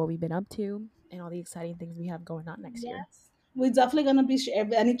 what we've been up to, and all the exciting things we have going on next year. Yes. We're definitely gonna be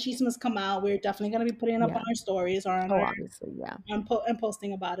if any chismes come out. We're definitely gonna be putting up on Yeah. our stories or on Oh, our obviously, yeah. and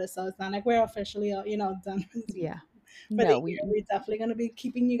posting about it. So it's not like we're officially done Yeah. for the No, year. We're definitely gonna be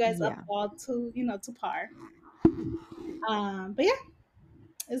keeping you guys up yeah. all to par. But yeah,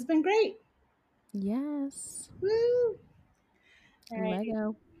 it's been great. Yes. Woo! All right.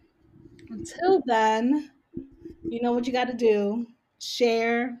 Lego. Until then, you know what you got to do: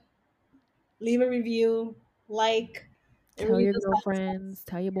 share, leave a review, like. It Tell really your does help girlfriends, us.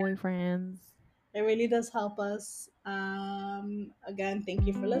 tell your boyfriends. It really does help us. Again, thank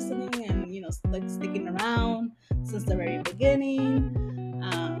you for listening and like sticking around since the very beginning.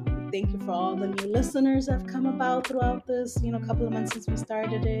 Thank you for all the new listeners that have come about throughout this couple of months since we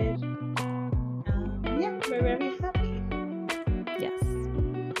started it. Yeah, we're very happy. Yes.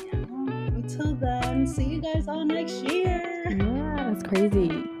 Yeah. Until then, see you guys all next year. Yeah, that's crazy.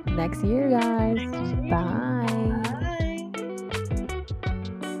 Next year, guys. Next year. Bye.